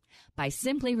Nature. By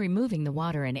simply removing the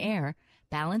water and air,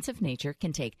 Balance of Nature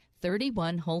can take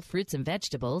 31 whole fruits and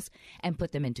vegetables and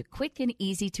put them into quick and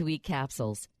easy-to-eat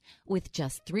capsules. With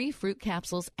just 3 fruit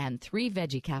capsules and 3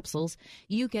 veggie capsules,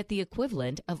 you get the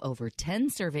equivalent of over 10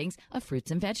 servings of fruits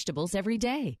and vegetables every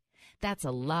day. That's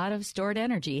a lot of stored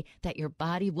energy that your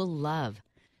body will love.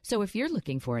 So if you're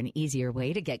looking for an easier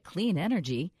way to get clean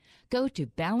energy, go to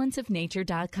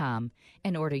balanceofnature.com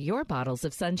and order your bottles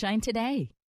of sunshine today.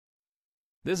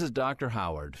 This is Dr.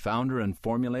 Howard, founder and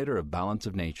formulator of Balance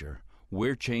of Nature.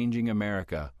 We're changing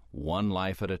America one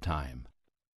life at a time.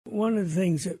 One of the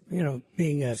things that,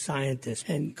 being a scientist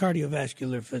and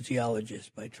cardiovascular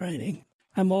physiologist by training,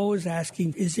 I'm always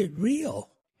asking, is it real?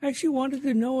 I actually wanted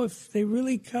to know if they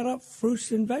really cut up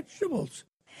fruits and vegetables.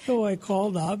 So I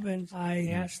called up and I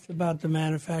asked about the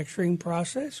manufacturing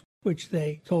process, which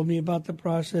they told me about the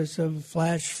process of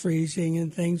flash freezing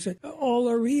and things that all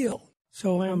are real.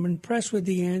 So I'm impressed with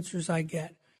the answers I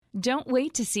get. Don't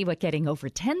wait to see what getting over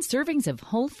 10 servings of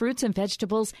whole fruits and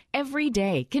vegetables every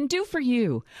day can do for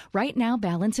you. Right now,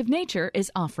 Balance of Nature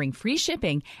is offering free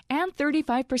shipping and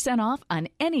 35% off on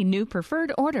any new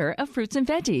preferred order of fruits and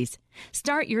veggies.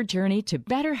 Start your journey to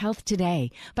better health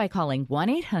today by calling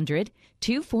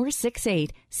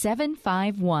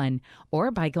 1-800-2468-751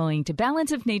 or by going to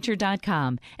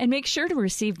balanceofnature.com and make sure to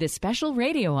receive this special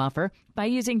radio offer by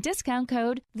using discount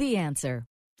code The Answer.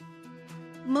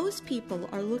 Most people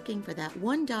are looking for that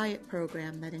one diet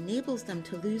program that enables them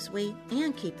to lose weight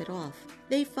and keep it off.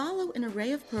 They follow an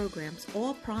array of programs,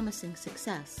 all promising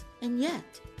success. And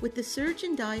yet, with the surge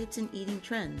in diets and eating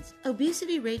trends,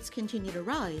 obesity rates continue to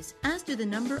rise, as do the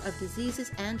number of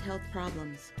diseases and health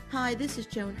problems. Hi, this is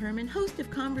Joan Herman, host of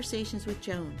Conversations with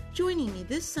Joan. Joining me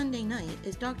this Sunday night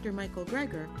is Dr. Michael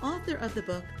Greger, author of the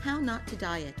book How Not to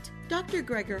Diet. Dr.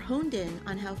 Greger honed in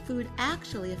on how food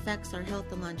actually affects our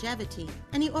health and longevity,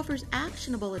 and he offers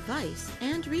actionable advice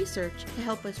and research to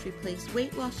help us replace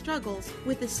weight loss struggles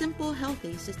with a simple,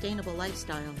 healthy, sustainable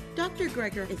lifestyle. Dr.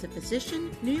 Greger is a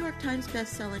physician, New York Times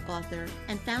best-selling author,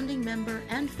 and founding member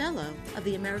and fellow of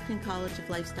the American College of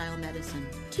Lifestyle Medicine.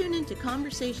 Tune in to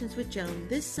Conversations with Joan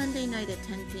this Sunday night at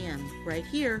 10 p.m. right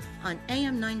here on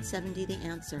AM 970 The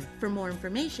Answer. For more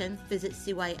information, visit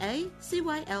CYACYL.com.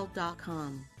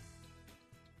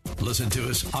 Listen to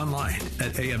us online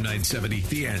at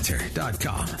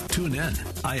am970theanswer.com. Tune in,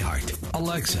 iHeart,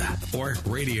 Alexa, or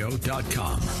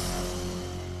radio.com.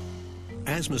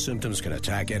 Asthma symptoms can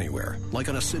attack anywhere, like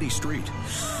on a city street.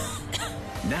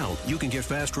 Now you can get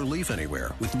fast relief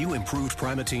anywhere with new improved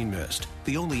Primatene Mist,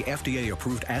 the only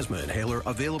FDA-approved asthma inhaler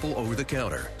available over the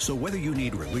counter. So whether you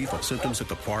need relief of symptoms at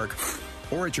the park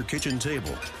or at your kitchen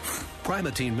table,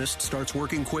 Primatene Mist starts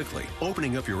working quickly,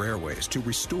 opening up your airways to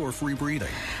restore free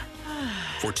breathing.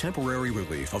 For temporary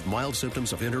relief of mild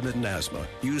symptoms of intermittent asthma,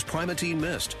 use Primatene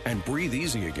Mist and breathe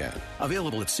easy again.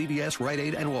 Available at CVS, Rite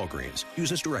Aid, and Walgreens.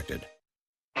 Use as directed.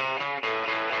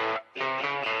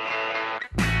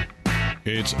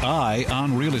 It's Eye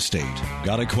on Real Estate.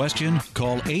 Got a question?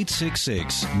 Call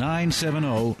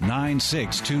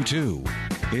 866-970-9622.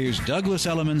 Here's Douglas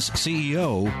Elliman's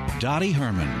CEO, Dottie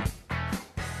Herman.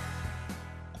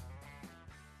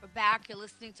 We're back. You're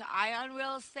listening to Eye on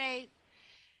Real Estate.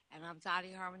 And I'm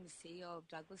Dottie Herman, the CEO of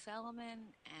Douglas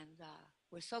Elliman. And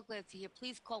we're so glad to hear.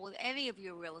 Please call with any of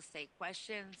your real estate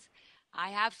questions. I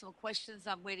have some questions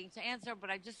I'm waiting to answer, but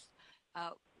I just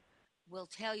will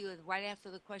tell you right after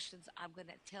the questions, I'm going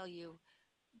to tell you,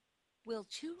 will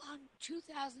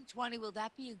 2020, will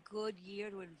that be a good year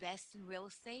to invest in real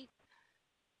estate?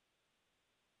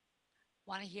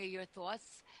 Want to hear your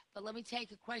thoughts? But let me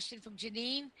take a question from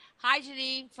Janine. Hi,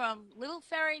 Janine, from Little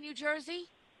Ferry, New Jersey.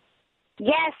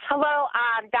 Yes, hello,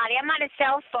 Dottie. I'm on a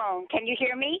cell phone. Can you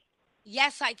hear me?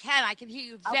 Yes, I can. I can hear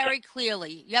you very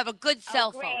clearly. You have a good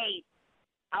cell phone. Great.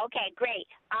 Okay, great.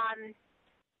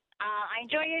 I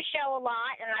enjoy your show a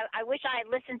lot, and I wish I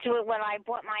had listened to it when I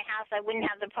bought my house. I wouldn't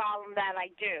have the problem that I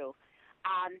do.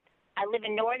 I live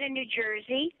in northern New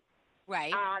Jersey.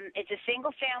 Right. It's a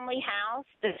single-family house,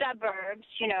 the suburbs,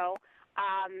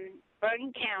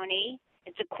 Bergen County.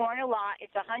 It's a corner lot.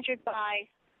 It's 100 by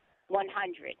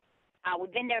 100.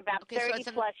 We've been there about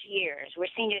 30-plus years. We're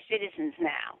senior citizens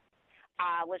now.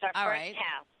 Was our first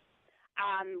house.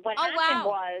 What happened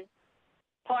was,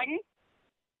 pardon?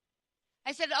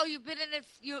 I said, you've been in it.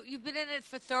 You've been in it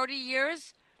for 30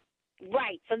 years.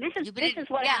 Right. So this is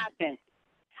what happened.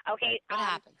 Okay. What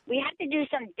happened? We had to do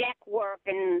some deck work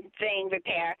and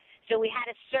repair. So we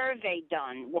had a survey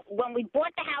done. When we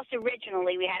bought the house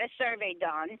originally, we had a survey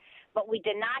done, but we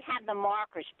did not have the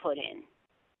markers put in.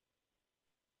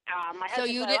 My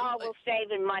husband said, we'll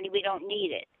save in money. We don't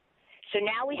need it. So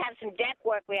now we have some deck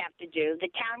work we have to do. The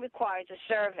town requires a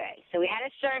survey. So we had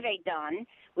a survey done.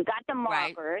 We got the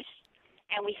markers,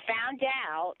 and we found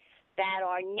out that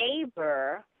our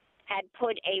neighbor had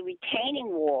put a retaining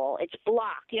wall. It's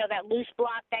block, that loose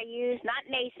block they use, not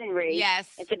masonry. Yes.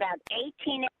 It's about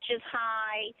 18 inches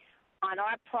high on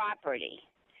our property.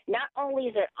 Not only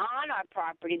is it on our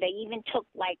property, they even took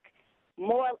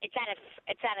more. It's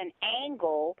at an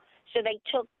angle, so they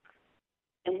took.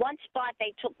 In one spot,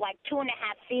 they took 2.5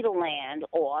 feet of land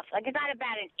off. It's not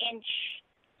about an inch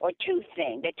or 2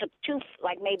 thing. They took 2.5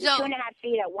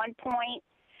 feet at one point,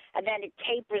 and then it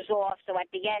tapers off. So at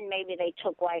the end, maybe they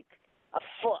took a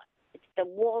foot. The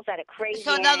wall's at a crazy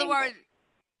So in other words,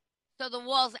 the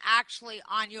wall's actually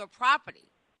on your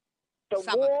property. The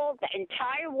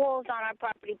entire wall's on our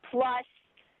property. Plus,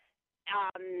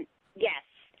 yes.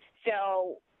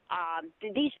 So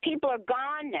these people are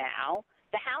gone now.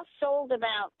 The house sold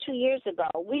about 2 years ago.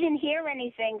 We didn't hear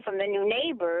anything from the new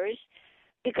neighbors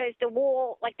because the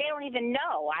wall, they don't even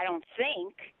know, I don't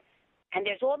think. And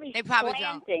there's all these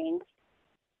plantings,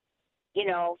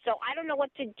 So I don't know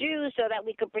what to do so that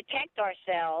we could protect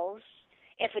ourselves.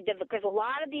 Because a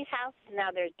lot of these houses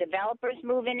now, there's developers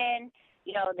moving in.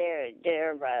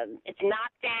 It's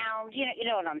knocked down. You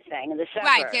know what I'm saying? In the suburbs.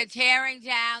 Right, they're tearing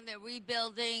down, they're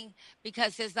rebuilding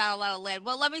because there's not a lot of land.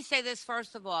 Well, let me say this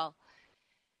first of all.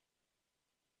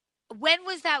 When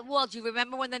was that wall? Do you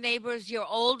remember when your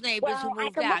old neighbors who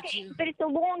moved out? But it's a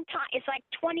long time. It's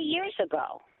 20 years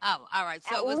ago. Oh, all right.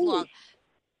 So it was long.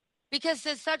 Because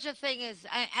there's such a thing as,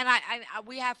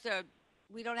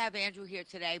 we don't have Andrew here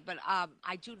today, but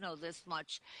I do know this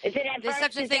much. Is it adverse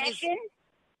possession? Thing as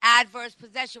adverse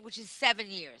possession, which is 7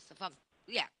 years.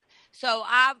 So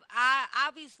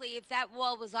obviously, if that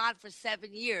wall was on for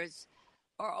 7 years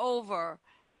or over,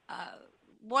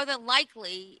 more than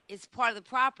likely it's part of the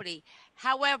property.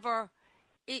 However,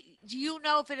 do you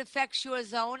know if it affects your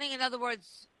zoning? In other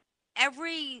words,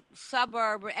 every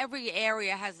suburb or every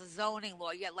area has a zoning law,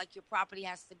 yet your property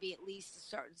has to be at least a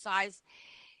certain size.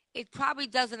 It probably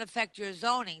doesn't affect your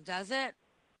zoning, does it?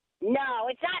 No,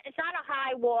 it's not. It's not a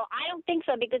high wall. I don't think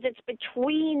so because it's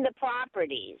between the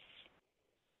properties.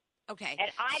 Okay.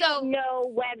 And I don't know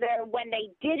whether when they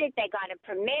did it, they got a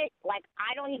permit.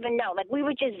 I don't even know. We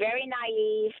were just very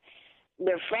naive.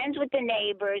 We're friends with the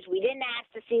neighbors. We didn't ask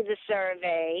to see the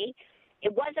survey.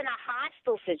 It wasn't a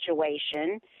hostile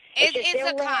situation. It's just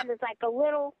their land is a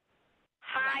little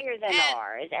higher than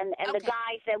ours. And the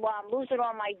guy said, well, I'm losing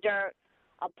all my dirt.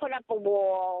 I'll put up a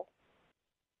wall.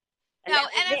 And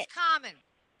that's common.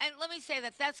 And let me say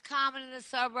that's common in the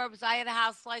suburbs. I had a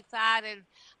house like that, and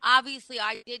obviously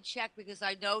I did check because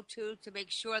I know, too, to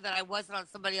make sure that I wasn't on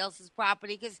somebody else's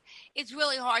property because it's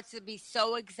really hard to be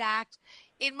so exact.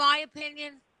 In my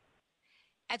opinion,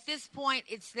 at this point,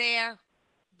 it's there.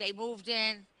 They moved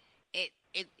in.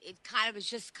 It kind of is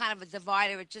just kind of a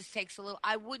divider. It just takes a little.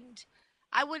 I wouldn't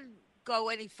go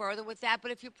any further with that. But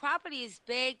if your property is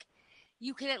big,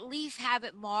 you can at least have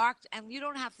it marked, and you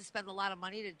don't have to spend a lot of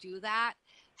money to do that.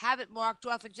 Have it marked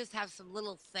off and just have some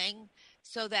little thing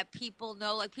so that people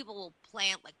know, people will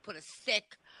plant, put a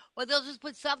stick, or they'll just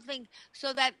put something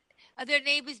so that are there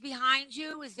neighbors behind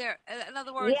you? Is there, in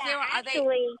other words, there are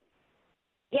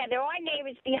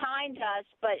neighbors behind us,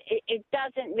 but it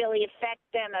doesn't really affect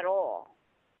them at all.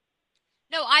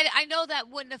 No, I know that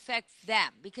wouldn't affect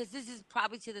them because this is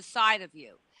probably to the side of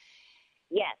you.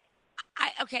 Yes.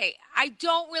 I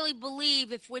don't really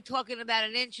believe if we're talking about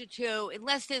an inch or two,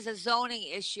 unless there's a zoning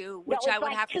issue, which I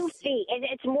would have to see. 2 feet.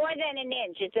 It's more than an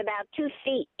inch. It's about 2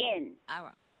 feet in. All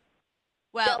right.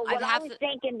 Well, so I was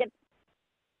thinking that,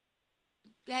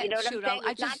 you know what I'm saying?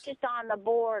 It's not just on the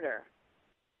border.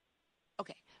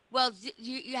 Well,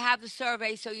 you have the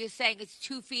survey, so you're saying it's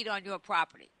 2 feet on your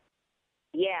property.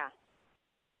 Yeah.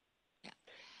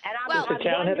 And Does the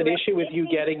town have an issue with you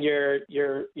getting your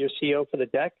CO for the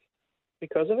deck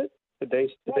because of it? Did they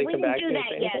come back to you and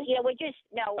say anything? Yeah, we're just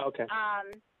Okay.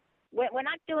 We're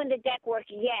not doing the deck work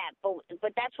yet,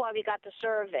 but that's why we got the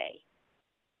survey.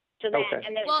 So that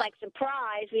and it's like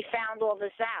surprise, we found all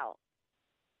this out.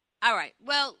 All right.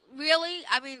 Well, really,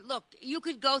 I mean, look, you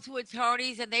could go through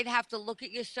attorneys and they'd have to look at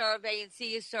your survey and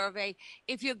see your survey.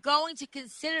 If you're going to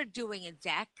consider doing a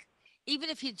deck,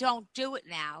 even if you don't do it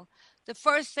now, the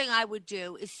first thing I would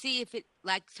do is see if it,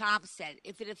 like Tom said,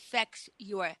 if it affects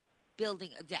your building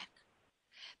a deck.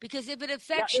 Because if it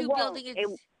affects you building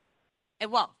it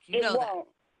won't. You know that.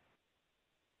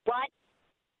 What?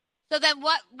 So then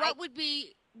what would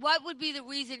be the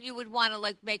reason you would want to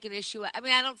like make an issue? I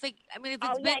mean, I don't think. I mean, if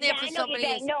it's been there for so many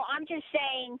years. No, I'm just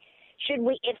saying, should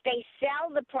we, if they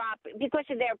sell the property, because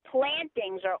of their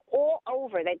plantings are all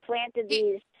over. They planted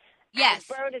these. Yes.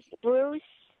 Alberta spruce.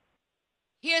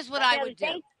 Here's what I would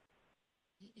do.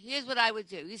 Here's what I would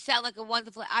do. You sound like a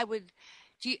wonderful. I would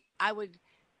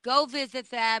go visit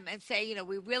them and say, you know,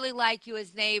 we really like you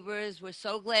as neighbors. We're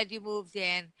so glad you moved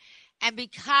in, and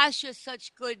because you're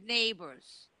such good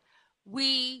neighbors,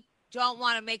 we don't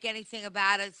want to make anything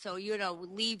about it, so, you know,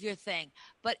 leave your thing.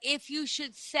 But if you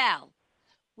should sell,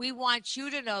 we want you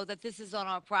to know that this is on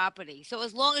our property. So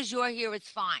as long as you're here, it's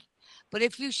fine. But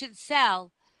if you should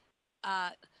sell,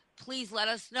 please let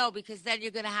us know, because then you're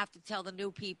going to have to tell the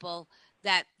new people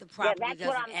that the property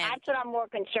doesn't end. That's what I'm more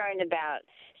concerned about.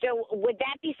 So would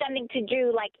that be something to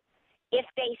do, like, if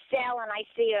they sell and I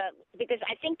see because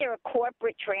I think they're a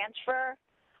corporate transfer.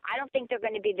 I don't think they're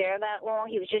going to be there that long.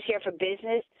 He was just here for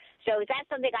business. So is that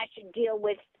something I should deal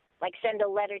with, like send a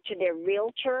letter to their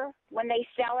realtor when they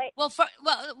sell it?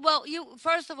 Well, you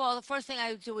first of all, the first thing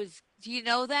I would do is, do you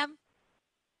know them?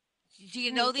 Do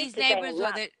you know these neighbors,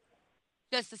 or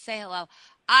just to say hello?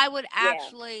 I would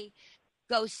actually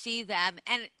go see them,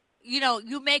 and you know,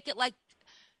 you make it like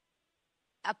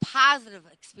a positive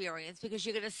experience, because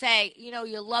you're going to say, you know,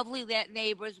 you're lovely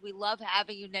neighbors. We love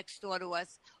having you next door to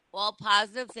us. All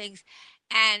positive things.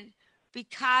 And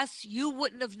because you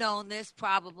wouldn't have known this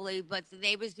probably, but the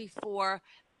neighbors before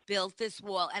built this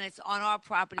wall and it's on our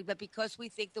property, but because we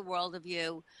think the world of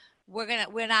you,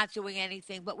 we're not doing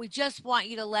anything, but we just want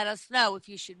you to let us know if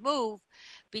you should move,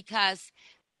 because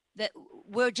that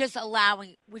we're just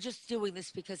doing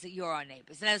this because you're our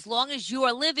neighbors. And as long as you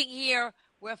are living here,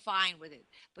 we're fine with it.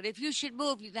 But if you should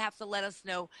move, you'd have to let us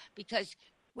know, because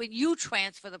when you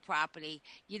transfer the property,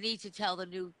 you need to tell the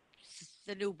new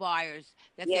buyers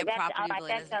that their property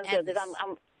really doesn't end. That sounds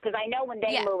good, because I know when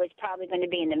they move, it's probably going to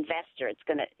be an investor. It's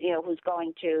going to, you know, who's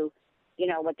going to, you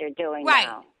know, what they're doing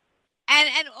now. And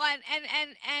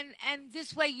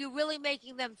this way, you're really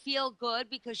making them feel good,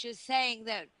 because you're saying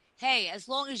that, hey, as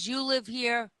long as you live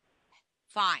here,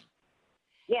 fine.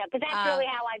 Yeah, because that's really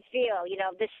how I feel. You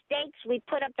know, the stakes, we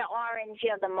put up the orange, you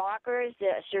know, the markers,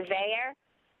 the surveyor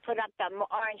put up the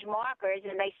orange markers,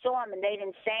 and they saw them, and they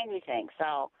didn't say anything.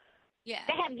 So, they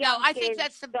have young I kids, think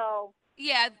that's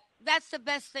that's the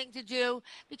best thing to do,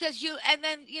 because and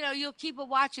then, you know, you'll keep a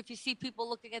watch if you see people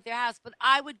looking at their house. But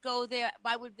I would go there.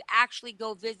 I would actually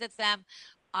go visit them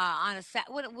on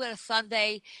a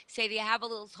Sunday, say, do you have a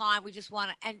little time? We just want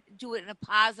to, and do it in a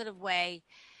positive way.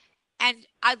 And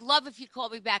I'd love if you call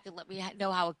me back and let me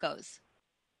know how it goes.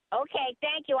 Okay,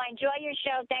 thank you. I enjoy your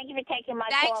show. Thank you for taking my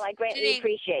call. I greatly Janine.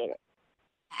 appreciate it.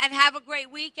 And have a great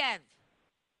weekend.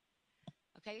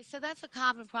 Okay, so that's a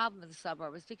common problem in the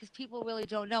suburbs, because people really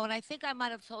don't know. And I think I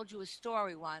might have told you a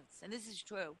story once, and this is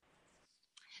true.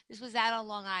 This was out on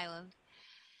Long Island.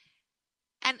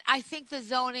 And I think the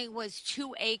zoning was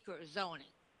 2-acre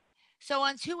zoning. So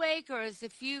on 2 acres,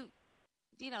 if you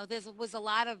know, there was a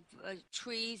lot of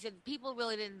trees, and people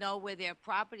really didn't know where their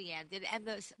property ended. And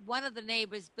one of the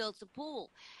neighbors built a pool,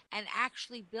 and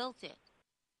actually built it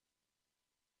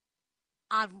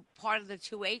on part of the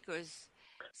 2 acres,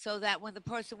 so that when the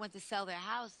person went to sell their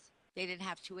house, they didn't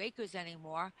have 2 acres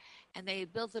anymore. And they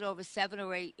built it over 7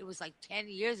 or 8. It was like 10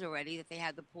 years already that they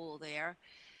had the pool there.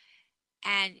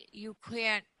 And you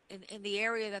can't, in the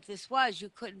area that this was, you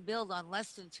couldn't build on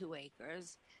less than 2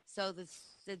 acres. So the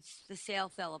sale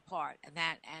fell apart, and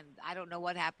I don't know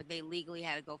what happened. They legally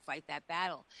had to go fight that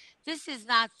battle. This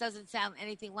doesn't sound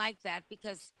anything like that,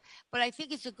 but I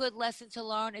think it's a good lesson to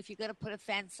learn. If you're going to put a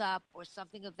fence up or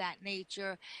something of that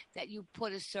nature, that you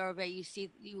put a survey,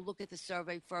 you look at the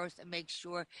survey first and make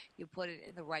sure you put it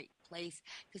in the right place,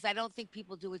 because I don't think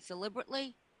people do it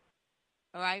deliberately.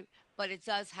 All right, but it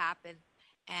does happen.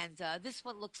 And this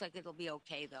one looks like it'll be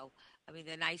okay, though. I mean,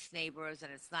 they're nice neighbors,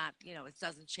 and it's not, it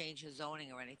doesn't change her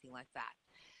zoning or anything like that.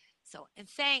 So in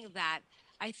saying that,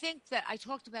 I think that I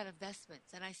talked about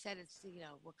investments, and I said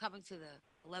we're coming to the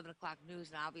 11 o'clock news,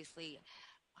 and obviously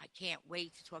I can't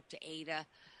wait to talk to Ada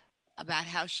about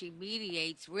how she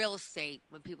mediates real estate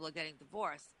when people are getting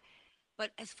divorced.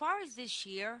 But as far as this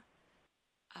year,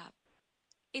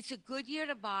 it's a good year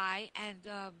to buy, and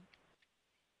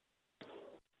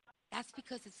that's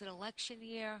because it's an election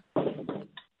year.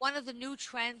 One of the new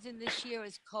trends in this year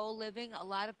is co-living. A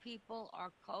lot of people are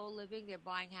co-living. They're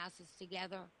buying houses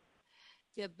together.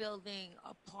 They're building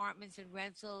apartments and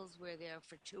rentals where they're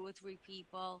for 2 or 3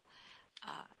 people.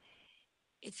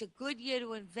 It's a good year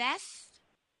to invest.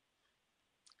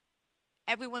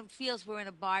 Everyone feels we're in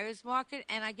a buyer's market.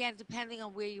 And again, depending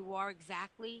on where you are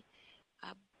exactly.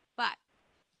 But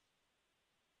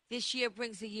this year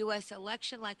brings the U.S.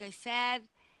 election, like I said.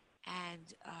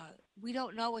 And we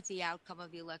don't know what the outcome of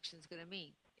the election is going to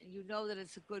mean. And you know that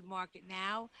it's a good market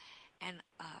now. And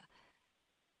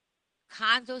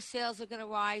condo sales are going to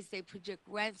rise. They predict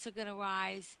rents are going to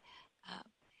rise.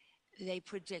 They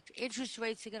predict interest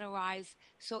rates are going to rise.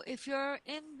 So if you're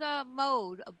in the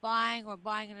mode of buying or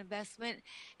buying an investment,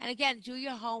 and again, do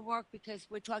your homework because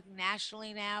we're talking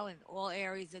nationally now and all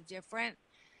areas are different.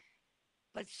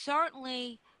 But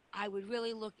certainly, I would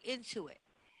really look into it.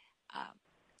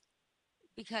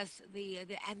 Because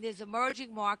and there's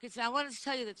emerging markets. And I wanted to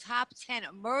tell you the top 10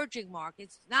 emerging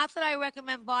markets. Not that I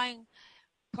recommend buying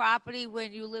property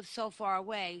when you live so far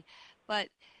away, but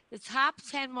the top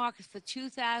 10 markets for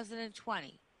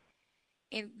 2020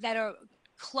 that are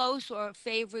close or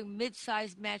favoring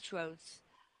mid-sized metros,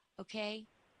 okay,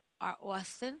 are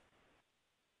Austin,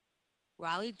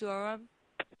 Raleigh-Durham,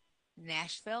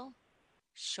 Nashville,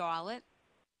 Charlotte,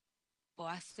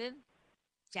 Boston,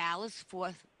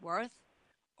 Dallas-Fort Worth,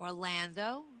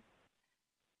 Orlando,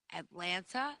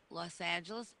 Atlanta, Los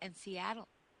Angeles, and Seattle.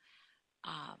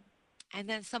 And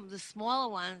then some of the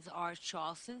smaller ones are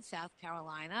Charleston, South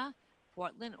Carolina,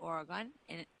 Portland, Oregon,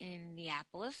 and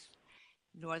Indianapolis,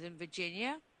 Northern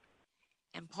Virginia,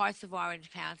 and parts of Orange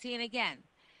County. And again,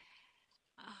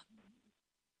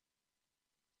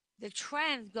 the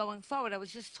trend going forward, I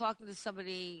was just talking to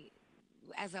somebody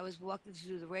as I was walking to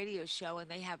do the radio show, and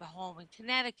they have a home in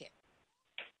Connecticut.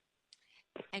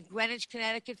 And Greenwich,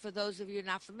 Connecticut, for those of you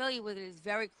not familiar with it, is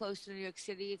very close to New York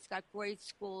City. It's got great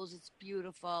schools. It's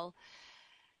beautiful.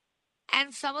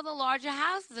 And some of the larger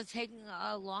houses are taking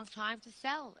a long time to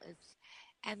sell.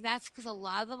 And that's because a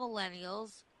lot of the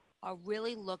millennials are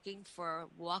really looking for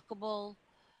walkable.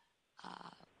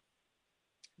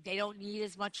 They don't need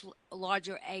as much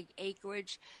larger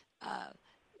acreage.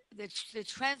 The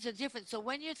trends are different. So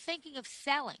when you're thinking of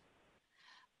selling,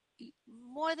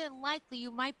 more than likely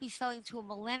you might be selling to a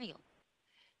millennial.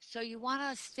 So you want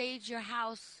to stage your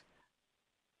house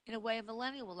in a way a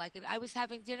millennial will like it. I was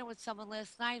having dinner with someone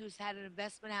last night who's had an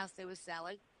investment house they were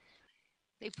selling.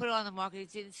 They put it on the market.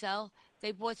 It didn't sell.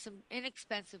 They bought some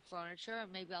inexpensive furniture,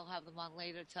 and maybe I'll have them on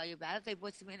later to tell you about it. They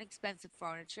bought some inexpensive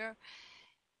furniture.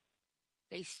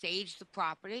 They staged the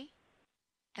property,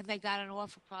 and they got an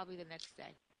offer probably the next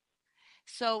day.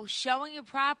 So showing your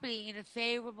property in a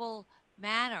favorable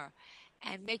manner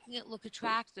and making it look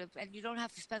attractive, and you don't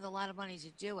have to spend a lot of money to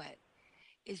do it,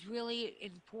 is really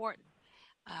important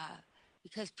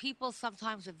because people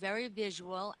sometimes are very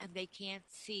visual and they can't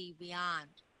see beyond.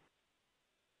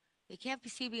 They can't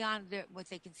see beyond what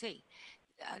they can see.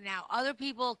 Now, other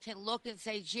people can look and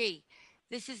say, gee,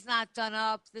 this is not done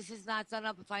up. This is not done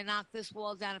up. If I knock this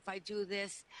wall down, if I do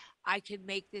this, I can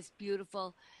make this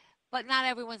beautiful. But not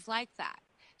everyone's like that.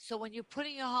 So when you're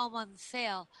putting your home on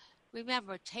sale,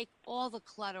 remember, take all the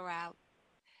clutter out.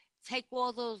 Take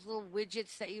all those little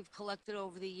widgets that you've collected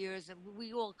over the years, and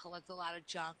we all collect a lot of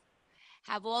junk.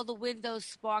 Have all the windows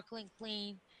sparkling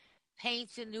clean,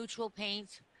 paints and neutral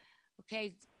paints.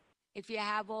 Okay, if you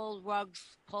have old rugs,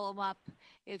 pull them up.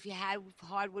 If you had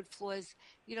hardwood floors,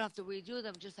 you don't have to redo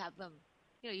them. Just have them,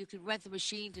 you can rent the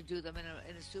machine to do them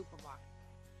in a supermarket.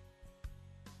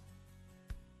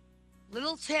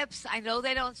 Little tips, I know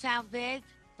they don't sound big,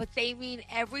 but they mean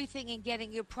everything in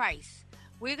getting your price.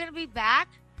 We're going to be back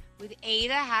with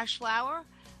Ada Hashlower,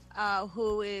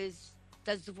 who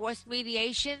does divorce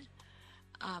mediation.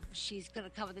 She's going to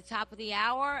come at the top of the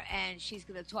hour, and she's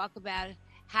going to talk about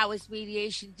how is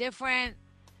mediation different.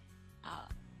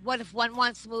 What if one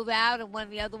wants to move out and when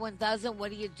the other one doesn't?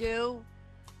 What do you do?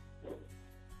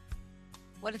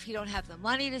 What if you don't have the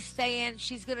money to stay in?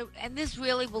 And this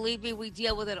really, believe me, we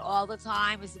deal with it all the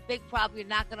time. It's a big problem. You're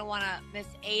not going to want to miss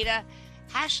Ada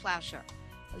Hashlower.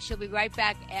 She'll be right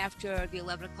back after the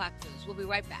 11 o'clock news. We'll be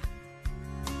right back.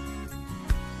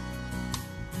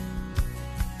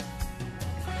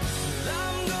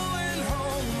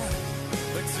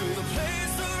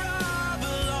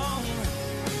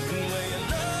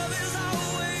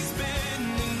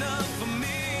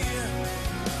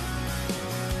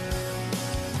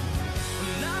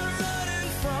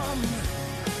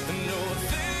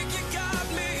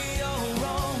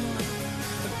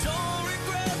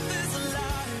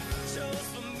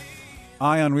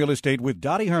 Eye on Real Estate with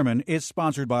Dottie Herman is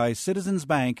sponsored by Citizens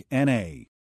Bank, N.A.